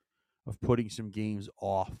luxury of putting some games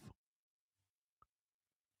off,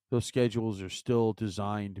 those schedules are still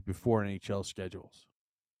designed before NHL schedules.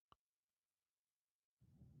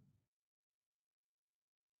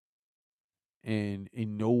 And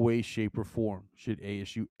in no way, shape, or form should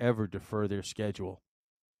ASU ever defer their schedule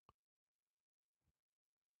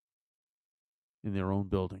in their own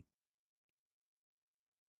building.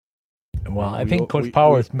 Well, I think Coach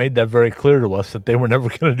Powers made that very clear to us that they were never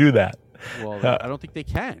going to do that. Well, I don't think they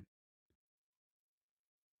can,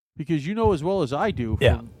 because you know as well as I do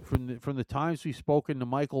from the times we've spoken to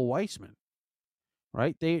Michael Weissman,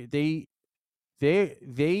 right? They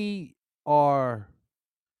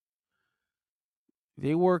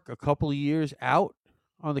work a couple of years out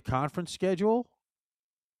on the conference schedule,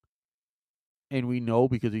 and we know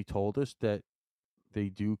because he told us that they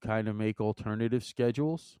do kind of make alternative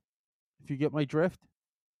schedules. If you get my drift,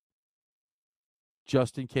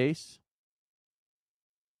 just in case.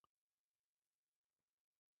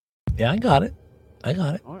 Yeah, I got it. All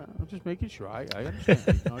right, I'm just making sure. I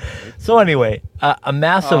understand. So anyway, a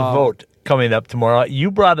massive vote coming up tomorrow.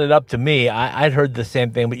 You brought it up to me. I'd heard the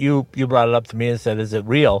same thing, but you brought it up to me and said, "Is it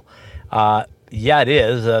real?" Yeah, it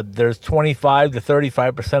is. There's 25 to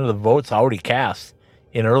 35% of the votes already cast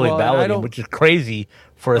in early balloting, which is crazy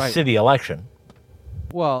for a city election.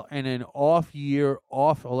 Well, and an off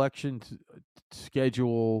election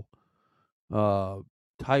schedule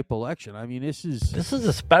type election. I mean, this is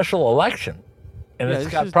a special election, and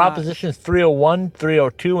it's got propositions 301,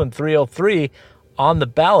 302, and 303 on the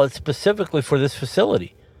ballot specifically for this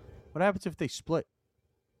facility. What happens if they split?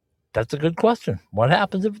 That's a good question. What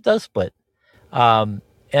happens if it does split? And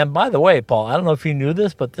by the way, Paul, I don't know if you knew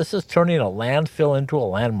this, but this is turning a landfill into a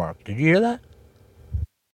landmark. Did you hear that?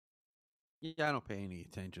 Yeah, I don't pay any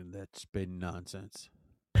attention to that spin nonsense.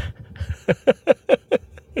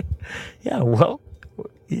 Yeah, well,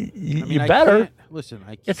 you better. Listen,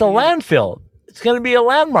 it's a landfill. It's going to be a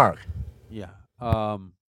landmark. Yeah. I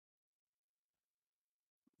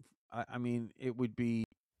mean, it would be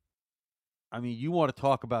I mean, you want to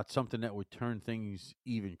talk about something that would turn things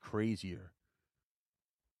even crazier.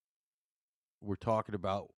 We're talking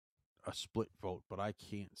about a split vote, but I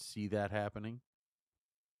can't see that happening.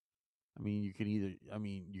 I mean, you can either,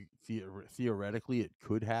 theoretically it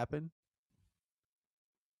could happen,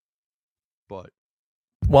 but.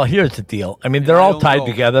 Well, here's the deal. I mean, they're all tied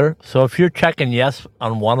together. So if you're checking yes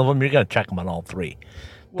on one of them, you're going to check them on all three.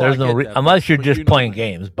 Well, there's no unless you're just playing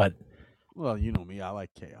games, but. Well, you know me, I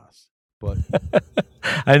like chaos, but.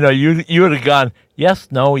 I know you would have gone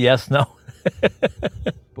yes, no,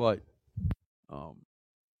 but,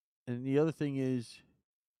 and the other thing is,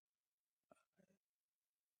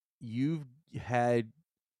 you've had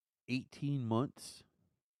 18 months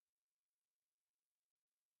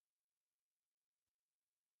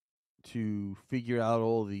to figure out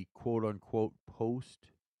all the quote-unquote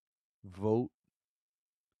post-vote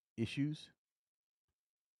issues.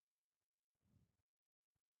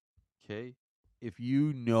 Okay? If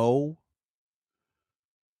you know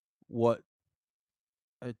what,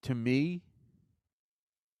 to me,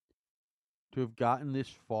 to have gotten this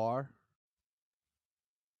far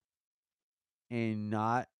and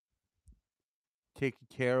not taking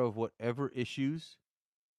care of whatever issues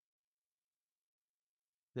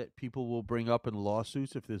that people will bring up in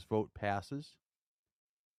lawsuits if this vote passes.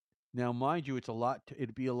 Now, mind you,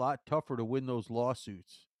 it'd be a lot tougher to win those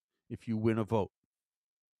lawsuits if you win a vote.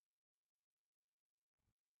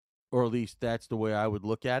 Or at least that's the way I would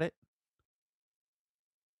look at it.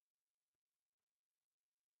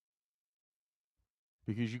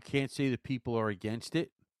 Because you can't say the people are against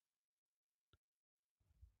it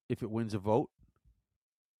if it wins a vote.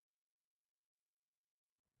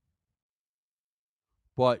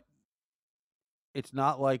 But it's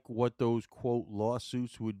not like what those, quote,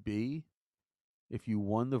 lawsuits would be if you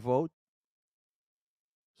won the vote.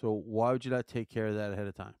 So why would you not take care of that ahead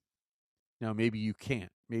of time? Now, maybe you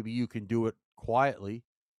can't. Maybe you can do it quietly.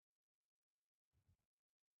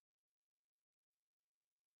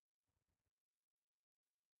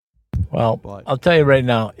 Well, but I'll tell you right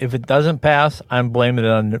now, if it doesn't pass, I'm blaming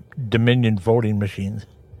it on the Dominion voting machines.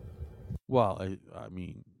 Well, I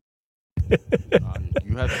mean,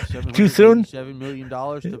 you have too soon? $7 million.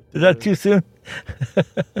 Is that too soon?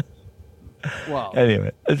 Well,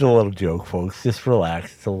 anyway, it's a little joke, folks. Just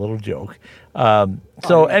relax. It's a little joke.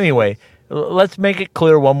 Anyway, let's make it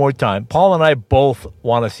clear one more time. Paul and I both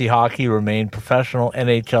want to see hockey remain professional,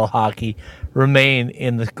 NHL hockey remain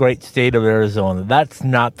in the great state of Arizona. That's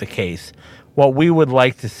not the case. What we would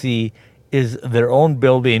like to see is their own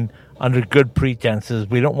building under good pretenses.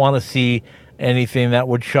 We don't want to see anything that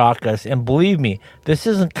would shock us. And believe me, this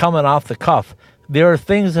isn't coming off the cuff. There are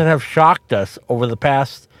things that have shocked us over the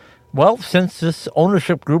past, since this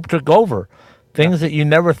ownership group took over. Things that you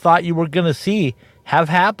never thought you were going to see have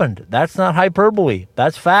happened. That's not hyperbole.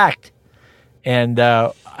 That's fact. And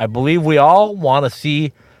I believe we all want to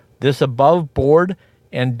see this above board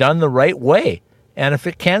and done the right way. And if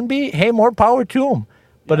it can be, hey, more power to them.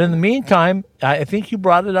 But in the meantime, I think you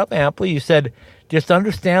brought it up amply. You said, just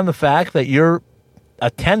understand the fact that you're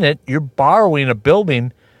a tenant, you're borrowing a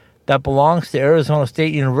building that belongs to Arizona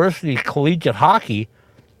State University Collegiate Hockey.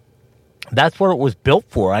 That's what it was built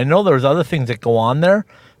for. I know there's other things that go on there,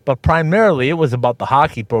 but primarily it was about the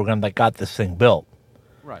hockey program that got this thing built.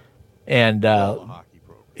 Right. And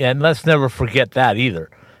let's never forget that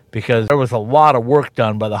either, because there was a lot of work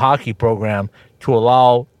done by the hockey program to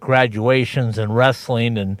allow graduations and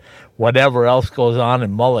wrestling and whatever else goes on,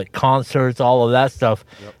 and mullet concerts, all of that stuff.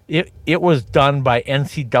 Yep. It was done by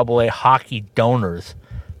NCAA hockey donors.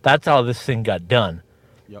 That's how this thing got done.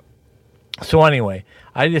 Yep. So anyway,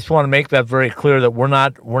 I just want to make that very clear that we're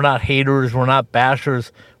not haters, we're not bashers.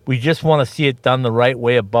 We just want to see it done the right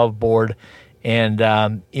way, above board. And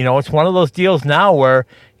it's one of those deals now where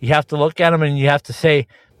you have to look at them and you have to say,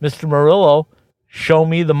 Mr. Murillo, show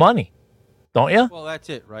me the money, don't you? Well, that's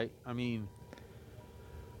it, right? I mean,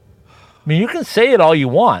 you can say it all you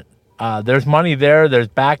want. There's money there, there's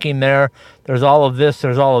backing there, there's all of this,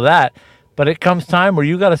 there's all of that. But it comes time where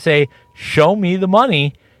you got to say, show me the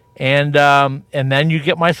money, and then you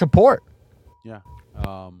get my support. Yeah.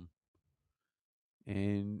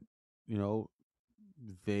 And,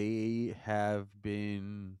 they have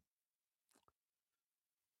been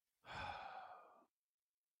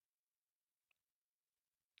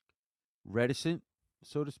reticent,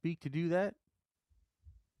 so to speak, to do that.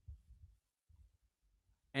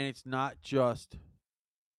 And it's not just,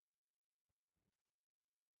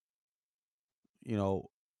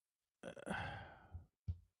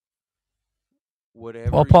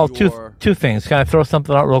 whatever. Well, Paul, two things. Can I throw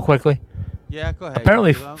something out real quickly? Yeah, go ahead.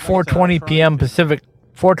 Apparently, 4:20 p.m. Pacific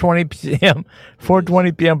 4:20 p.m.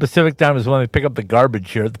 4:20 p.m. Pacific time is when they pick up the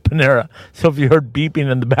garbage here at the Panera. So if you heard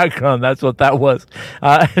beeping in the background, that's what that was.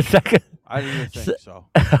 Second, I didn't even think so.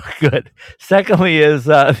 good. Secondly, is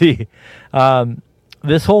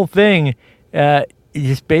this whole thing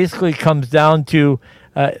just basically comes down to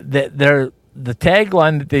the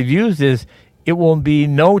tagline that they've used is it will be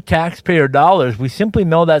no taxpayer dollars. We simply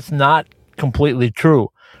know that's not completely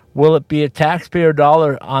true. Will it be a taxpayer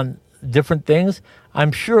dollar on different things?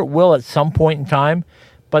 I'm sure it will at some point in time.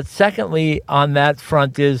 But secondly, on that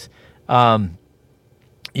front is, if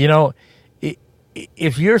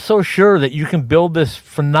you're so sure that you can build this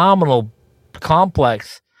phenomenal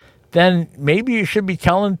complex, then maybe you should be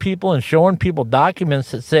telling people and showing people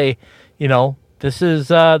documents that say, this is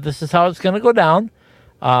how it's going to go down.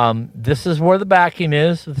 This is where the backing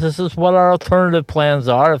is. This is what our alternative plans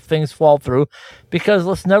are if things fall through. Because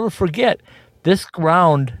let's never forget, this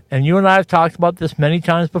ground, and you and I have talked about this many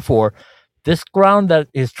times before, this ground that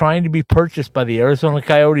is trying to be purchased by the Arizona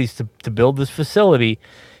Coyotes to build this facility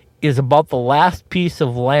is about the last piece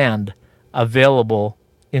of land available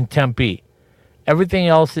in Tempe. Everything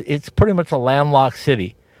else, it's pretty much a landlocked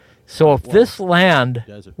city. So if this land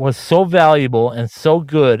was so valuable and so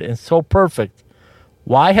good and so perfect,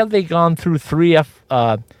 why have they gone through three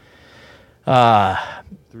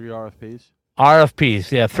RFPs?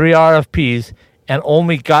 RFPs, yeah, 3 RFPs, and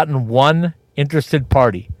only gotten one interested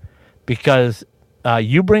party? Because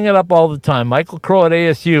you bring it up all the time. Michael Crow at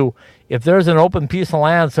ASU, if there's an open piece of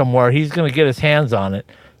land somewhere, he's going to get his hands on it.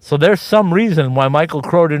 So there's some reason why Michael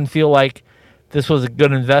Crow didn't feel like this was a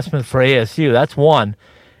good investment for ASU. That's one.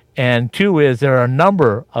 And two is there are a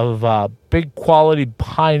number of big quality,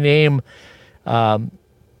 high-name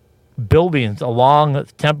buildings along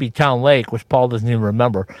Tempe Town Lake, which Paul doesn't even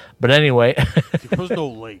remember. But anyway. There was no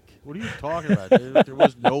lake. What are you talking about? There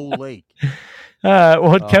was no lake.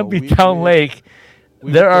 Tempe Town Lake,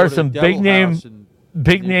 there are some big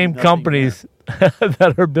name companies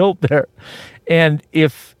that are built there. And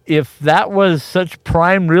if that was such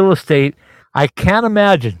prime real estate, I can't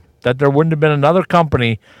imagine that there wouldn't have been another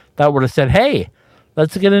company that would have said, hey,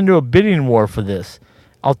 let's get into a bidding war for this.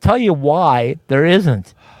 I'll tell you why there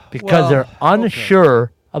isn't. Because they're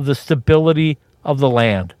unsure of the stability of the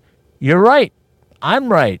land. You're right.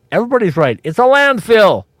 I'm right. Everybody's right. It's a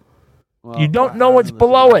landfill. Well, you don't know what's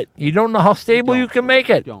below it. You don't know how stable you can make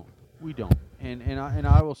it. We don't. And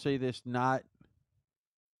I will say this not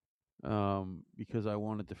because I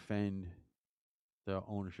want to defend the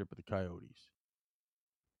ownership of the Coyotes.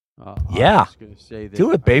 Yeah. I'm just gonna say that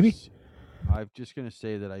do it, baby. I'm just going to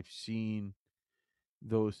say that I've seen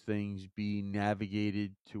those things be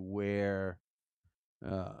navigated to where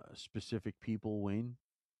specific people win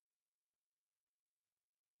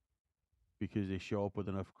because they show up with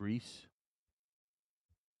enough grease.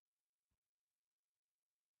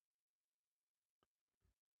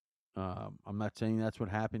 I'm not saying that's what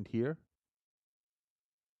happened here.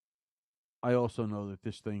 I also know that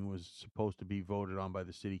this thing was supposed to be voted on by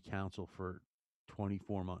the city council for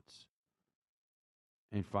 24 months.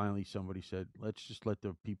 And finally somebody said, let's just let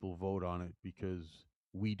the people vote on it because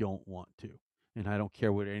we don't want to. And I don't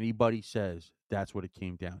care what anybody says. That's what it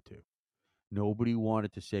came down to. Nobody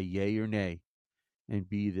wanted to say yay or nay and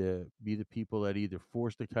be the people that either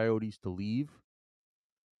forced the Coyotes to leave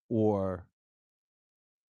or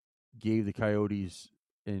gave the Coyotes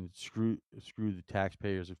and screw the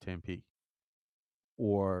taxpayers of Tempe.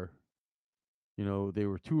 Or, they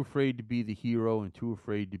were too afraid to be the hero and too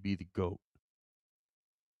afraid to be the GOAT.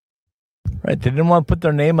 Right. They didn't want to put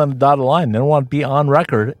their name on the dotted line. They didn't want to be on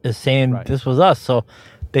record as saying this was us. So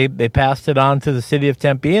they passed it on to the city of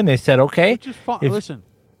Tempe and they said, okay. Which is fine. Listen.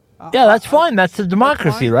 Yeah, that's fine. That's a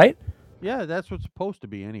democracy, right? Yeah, that's what's supposed to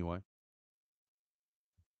be anyway.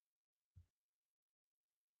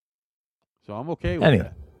 So I'm okay with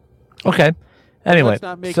that. Okay. Anyway. Let's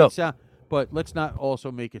not make it sound, but let's not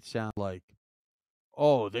also make it sound like,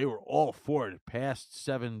 oh, they were all for it. It passed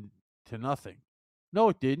 7-0. No,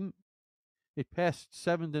 it didn't. It passed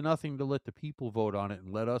 7-0 to let the people vote on it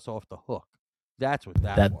and let us off the hook. That's what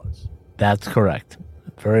that was. That's correct.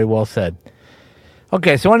 Very well said.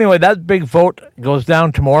 Okay, so anyway, that big vote goes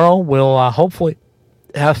down tomorrow. We'll hopefully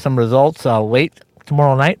have some results late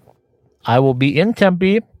tomorrow night. I will be in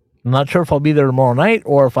Tempe. I'm not sure if I'll be there tomorrow night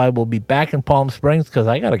or if I will be back in Palm Springs because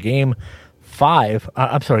I got a game 4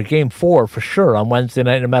 for sure on Wednesday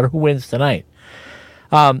night, no matter who wins tonight.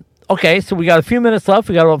 Okay, so we got a few minutes left.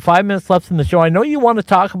 We got about 5 minutes left in the show. I know you want to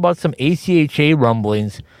talk about some ACHA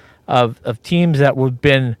rumblings of teams that have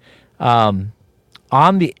been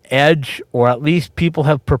on the edge, or at least people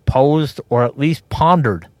have proposed or at least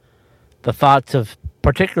pondered the thoughts of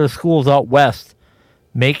particular schools out west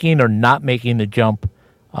making or not making the jump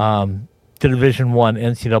to Division I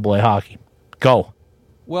NCAA hockey? Go.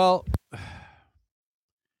 Well,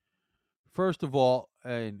 first of all,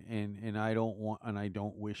 and I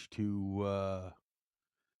don't wish to.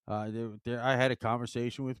 I had a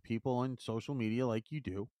conversation with people on social media, like you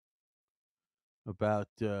do, about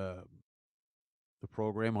the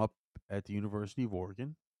program up at the University of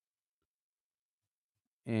Oregon,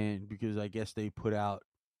 and because I guess they put out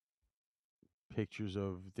pictures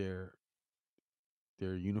of their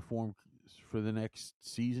uniform for the next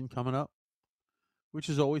season coming up, which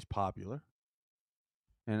is always popular,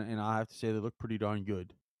 and I have to say they look pretty darn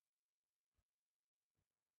good.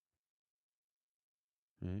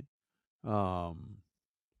 Okay.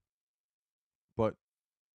 But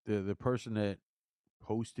the person that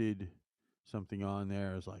posted something on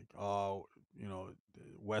there is like, oh,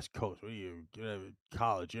 West Coast, what are you,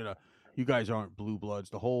 college, you guys aren't blue bloods,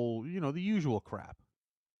 the whole, the usual crap.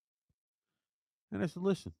 And I said,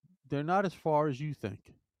 listen, they're not as far as you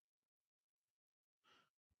think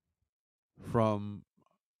from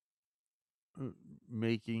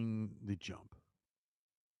making the jump.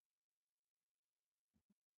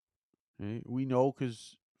 Okay? We know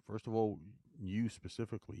because, first of all, you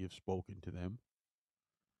specifically have spoken to them.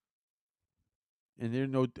 And they're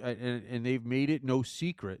and they've made it no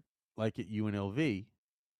secret, like at UNLV,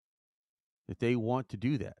 that they want to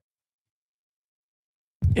do that.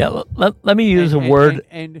 Yeah, let me use a word.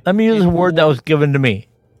 Let me use a word that was given to me.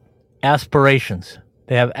 Aspirations.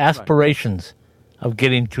 They have aspirations of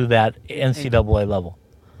getting to that NCAA level.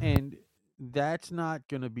 And that's not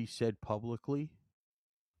going to be said publicly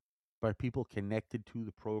by people connected to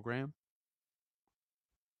the program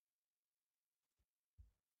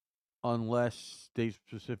unless they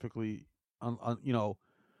specifically,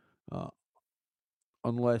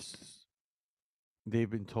 unless they've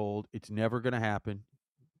been told it's never going to happen.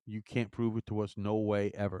 You can't prove it to us. No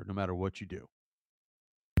way ever, no matter what you do.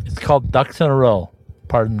 It's called ducks in a row.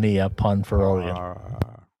 Pardon the pun for Oregon.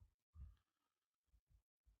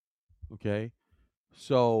 Okay.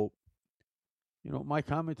 So, my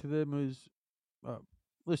comment to them is,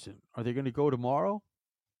 listen, are they going to go tomorrow?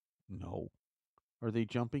 No. Are they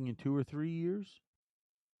jumping in 2 or 3 years?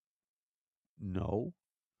 No.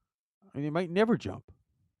 I mean, they might never jump.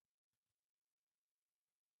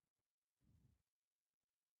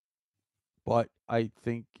 But I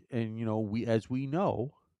think, and we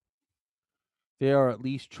know, they are at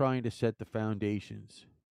least trying to set the foundations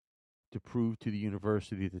to prove to the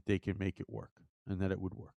university that they can make it work and that it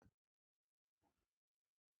would work.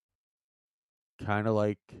 Kind of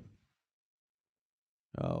like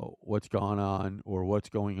what's gone on or what's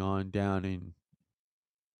going on down in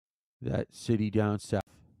that city down south.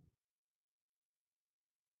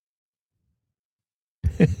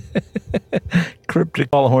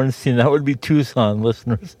 Cryptic Paul Hornstein. That would be Tucson,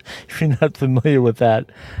 listeners, if you're not familiar with that.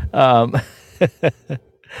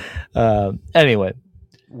 Anyway.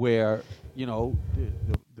 Where,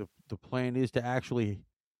 the plan is to actually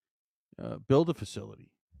build a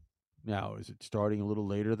facility. Now, is it starting a little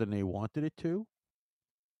later than they wanted it to?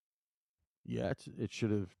 Yeah, it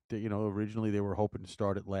should have, originally they were hoping to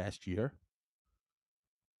start it last year.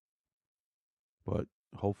 But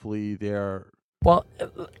hopefully their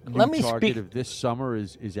let me target speak of this summer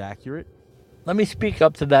is accurate. Let me speak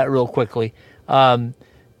up to that real quickly.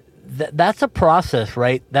 That's a process,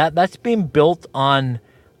 right? That's being built on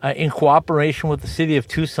in cooperation with the city of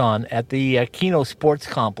Tucson at the Keno Sports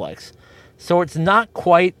Complex. So it's not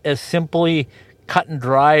quite as simply cut and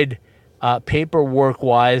dried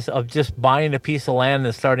paperwork-wise of just buying a piece of land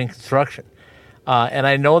and starting construction. And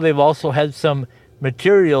I know they've also had some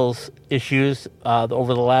materials issues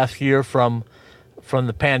over the last year from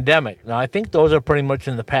the pandemic. Now, I think those are pretty much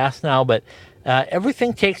in the past now, but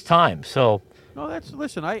everything takes time. So, no, I just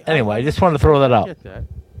wanted to throw that out. Get that,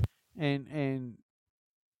 and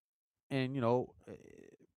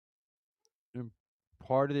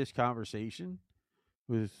part of this conversation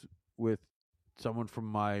was with someone from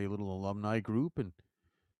my little alumni group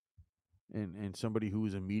and somebody who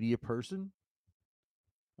is a media person.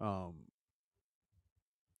 But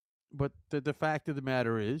the fact of the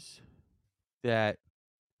matter is that,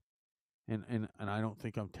 and I don't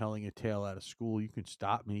think I'm telling a tale out of school. You can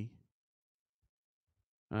stop me.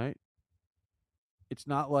 All right? It's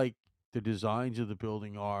not like the designs of the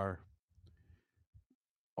building are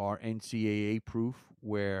NCAA proof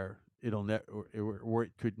where where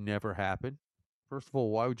it could never happen. First of all,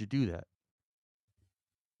 why would you do that?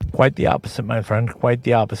 Quite the opposite, my friend. Quite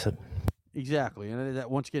the opposite. Exactly. And that,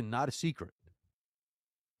 once again, not a secret.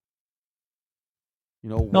 You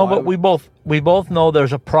know, No, why but we both know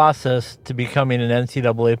there's a process to becoming an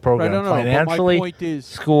NCAA program, Right, no, but my financially, point is-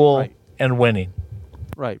 school, right. and winning.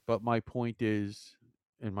 Right, but my point is,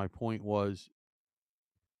 and my point was,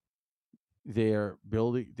 their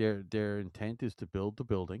building, their intent is to build the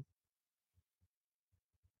building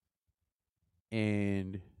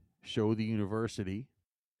and show the university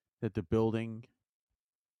that the building,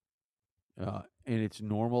 in its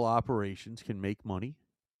normal operations, can make money.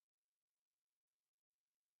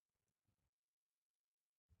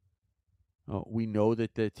 We know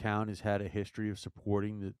that the town has had a history of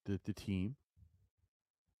supporting the team,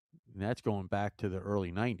 and that's going back to the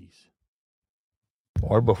early 90s.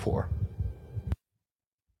 Or before.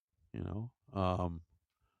 You know,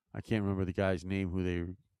 I can't remember the guy's name who they,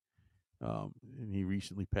 and he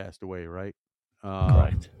recently passed away, right?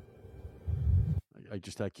 Correct. I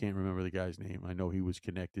can't remember the guy's name. I know he was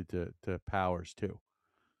connected to Powers too.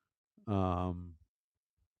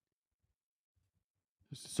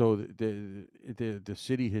 So the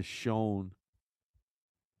city has shown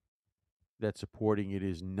that supporting it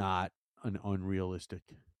is not an unrealistic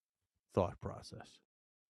thought process.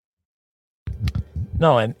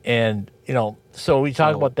 No, and you know, so we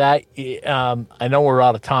talk about that. I know we're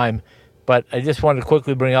out of time, but I just wanted to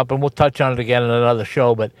quickly bring up, and we'll touch on it again in another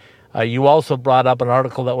show. But you also brought up an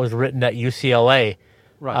article that was written at UCLA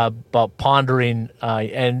about pondering,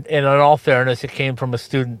 and in all fairness, it came from a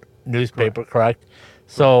student newspaper, correct?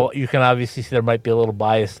 So you can obviously see there might be a little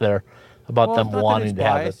bias there about them wanting to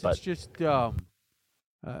have it. But it's just, you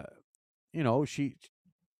know,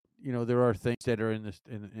 there are things that are in this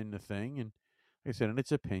in the thing, and like I said, and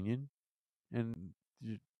it's opinion, and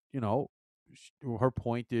you know, her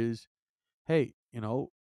point is, hey, you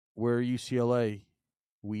know, we're UCLA,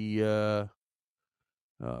 we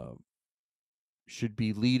should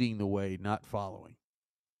be leading the way, not following.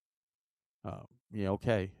 Yeah,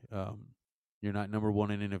 okay. You're not number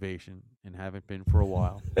one in innovation and haven't been for a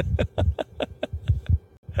while.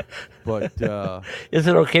 But is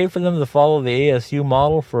it okay for them to follow the ASU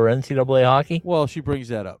model for NCAA hockey? Well, she brings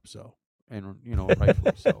that up, so, and you know,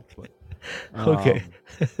 rightfully so. But okay,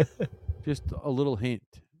 just a little hint,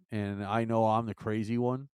 and I know I'm the crazy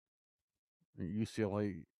one.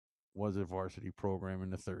 UCLA was a varsity program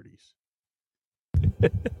in the 30s.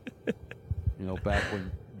 You know, back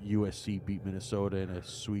when USC beat Minnesota in a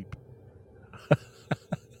sweep.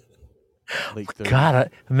 Late 30s. God,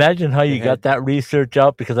 imagine how you got that research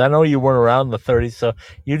out, because I know you weren't around in the 30s, so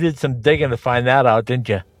you did some digging to find that out, didn't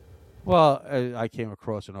you? Well, I came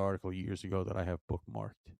across an article years ago that I have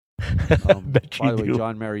bookmarked. By the way,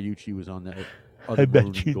 John Mariucci was on that other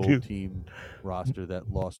maroon and gold team roster that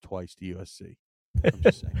lost twice to USC. I'm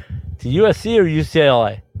just saying. To USC or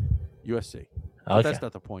UCLA? USC. But that's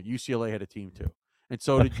not the point. UCLA had a team too. And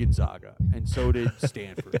so did Gonzaga. And so did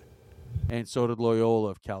Stanford. And so did Loyola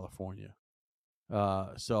of California.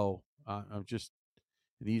 So I'm just,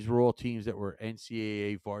 these were all teams that were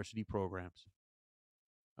NCAA varsity programs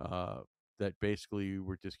that basically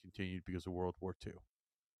were discontinued because of World War II.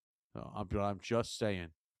 I'm just saying.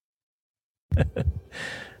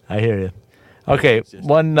 I hear you. Okay,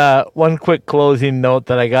 one quick closing note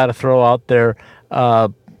that I got to throw out there.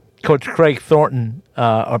 Coach Craig Thornton,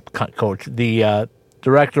 the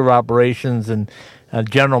director of operations and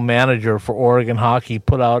general manager for Oregon Hockey,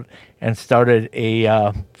 put out and started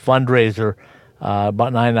a fundraiser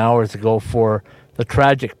about 9 hours ago for the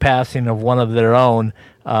tragic passing of one of their own,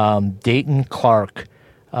 Dayton Clark.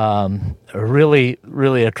 Really,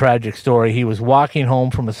 really a tragic story. He was walking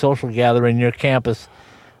home from a social gathering near campus,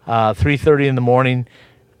 3:30 in the morning,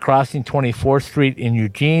 crossing 24th Street in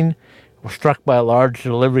Eugene, was struck by a large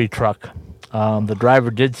delivery truck. The driver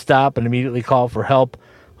did stop and immediately called for help.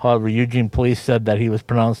 However, Eugene police said that he was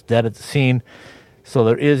pronounced dead at the scene. So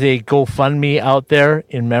there is a GoFundMe out there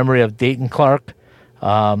in memory of Dayton Clark.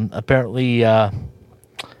 Apparently, born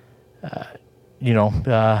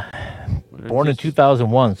in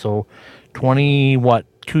 2001, so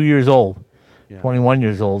 2 years old, 21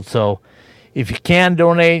 years old. So if you can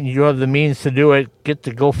donate and you have the means to do it, get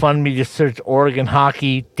the GoFundMe. Just search Oregon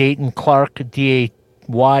Hockey, Dayton Clark, Dayton.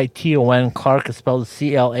 Clark is spelled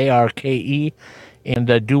Clarke,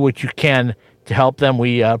 and do what you can to help them.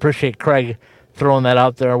 We appreciate Craig throwing that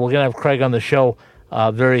out there. We're going to have Craig on the show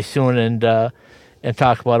very soon and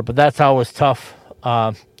talk about it. But that's how it was tough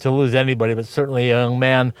to lose anybody, but certainly a young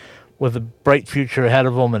man with a bright future ahead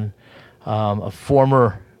of him, and a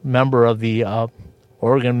former member of the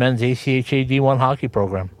Oregon men's ACHA D1 hockey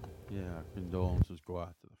program. Yeah, condolences go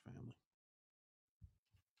out to the family.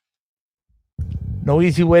 No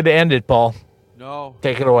easy way to end it, Paul. No.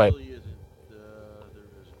 Take it away. Really isn't. There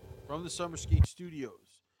isn't. From the Summer Skate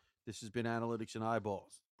Studios, this has been Analytics and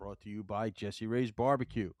Eyeballs, brought to you by Jesse Ray's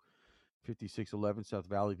Barbecue, 5611 South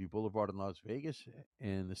Valley View Boulevard in Las Vegas,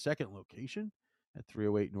 and the second location at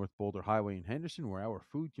 308 North Boulder Highway in Henderson, where our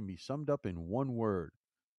food can be summed up in one word: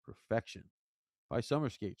 perfection. Buy Summer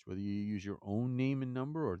Skates, whether you use your own name and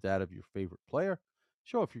number or that of your favorite player.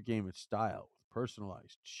 Show off your game in style with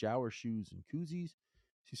personalized shower shoes and koozies.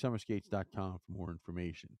 See summerskates.com for more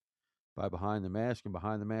information. Buy Behind the Mask and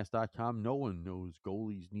BehindTheMask.com. No one knows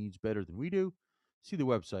goalies' needs better than we do. See the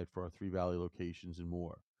website for our Three Valley locations and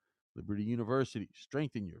more. Liberty University,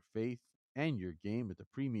 strengthen your faith and your game at the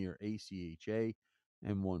premier ACHA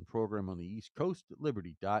M1 program on the East Coast at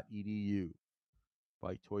liberty.edu.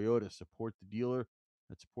 By Toyota, support the dealer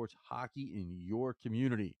that supports hockey in your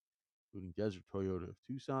community, including Desert Toyota of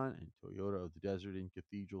Tucson and Toyota of the Desert in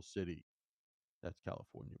Cathedral City. That's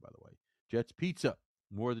California, by the way. Jets Pizza.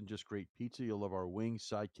 More than just great pizza, you'll love our wings,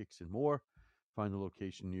 sidekicks, and more. Find the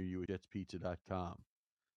location near you at jetspizza.com.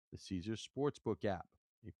 The Caesars Sportsbook app,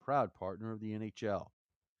 a proud partner of the NHL.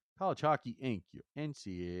 College Hockey Inc., your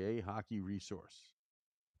NCAA hockey resource.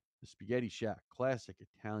 The Spaghetti Shack, classic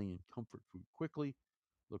Italian comfort food quickly.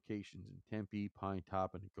 Locations in Tempe, Pine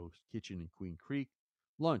Top, and the Ghost Kitchen in Queen Creek.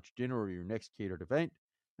 Lunch, dinner, or your next catered event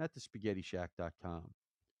at thespaghettishack.com.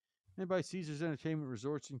 And by Caesars Entertainment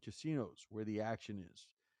Resorts and Casinos, where the action is,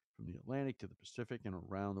 from the Atlantic to the Pacific and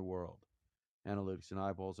around the world. Analytics and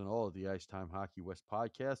Eyeballs and all of the Ice Time Hockey West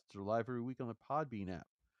podcasts are live every week on the Podbean app,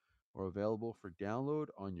 or available for download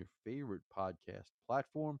on your favorite podcast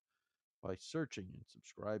platform by searching and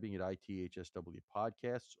subscribing at ITHSW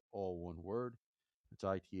Podcasts, all one word. It's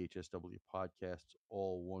ITHSW Podcasts,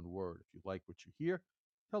 all one word. If you like what you hear,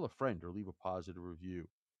 tell a friend or leave a positive review.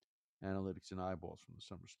 Analytics and Eyeballs from the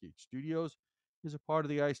Summer Skate Studios is a part of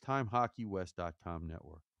the IcetimeHockeyWest.com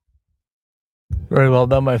network. Very well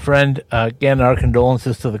done, my friend. Again, our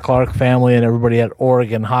condolences to the Clark family and everybody at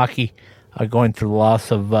Oregon Hockey going through the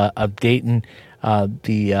loss of Dayton.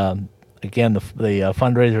 The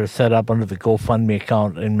fundraiser is set up under the GoFundMe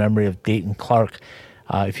account in memory of Dayton Clark.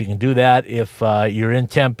 If you can do that, if you're in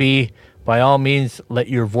Tempe, by all means, let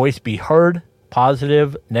your voice be heard,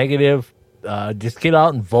 positive, negative. Just get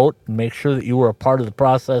out and vote and make sure that you were a part of the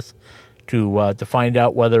process to find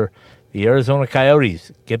out whether the Arizona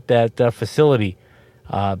Coyotes get that facility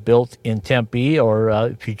built in Tempe, or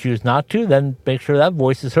if you choose not to, then make sure that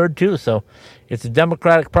voice is heard too. So it's a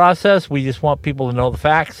democratic process. We just want people to know the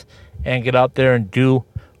facts and get out there and do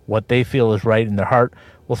what they feel is right in their heart.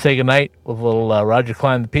 We'll say goodnight with a little Roger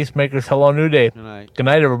Klein, the Peacemakers. Hello, New Day. Good night. Good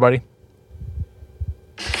night, everybody.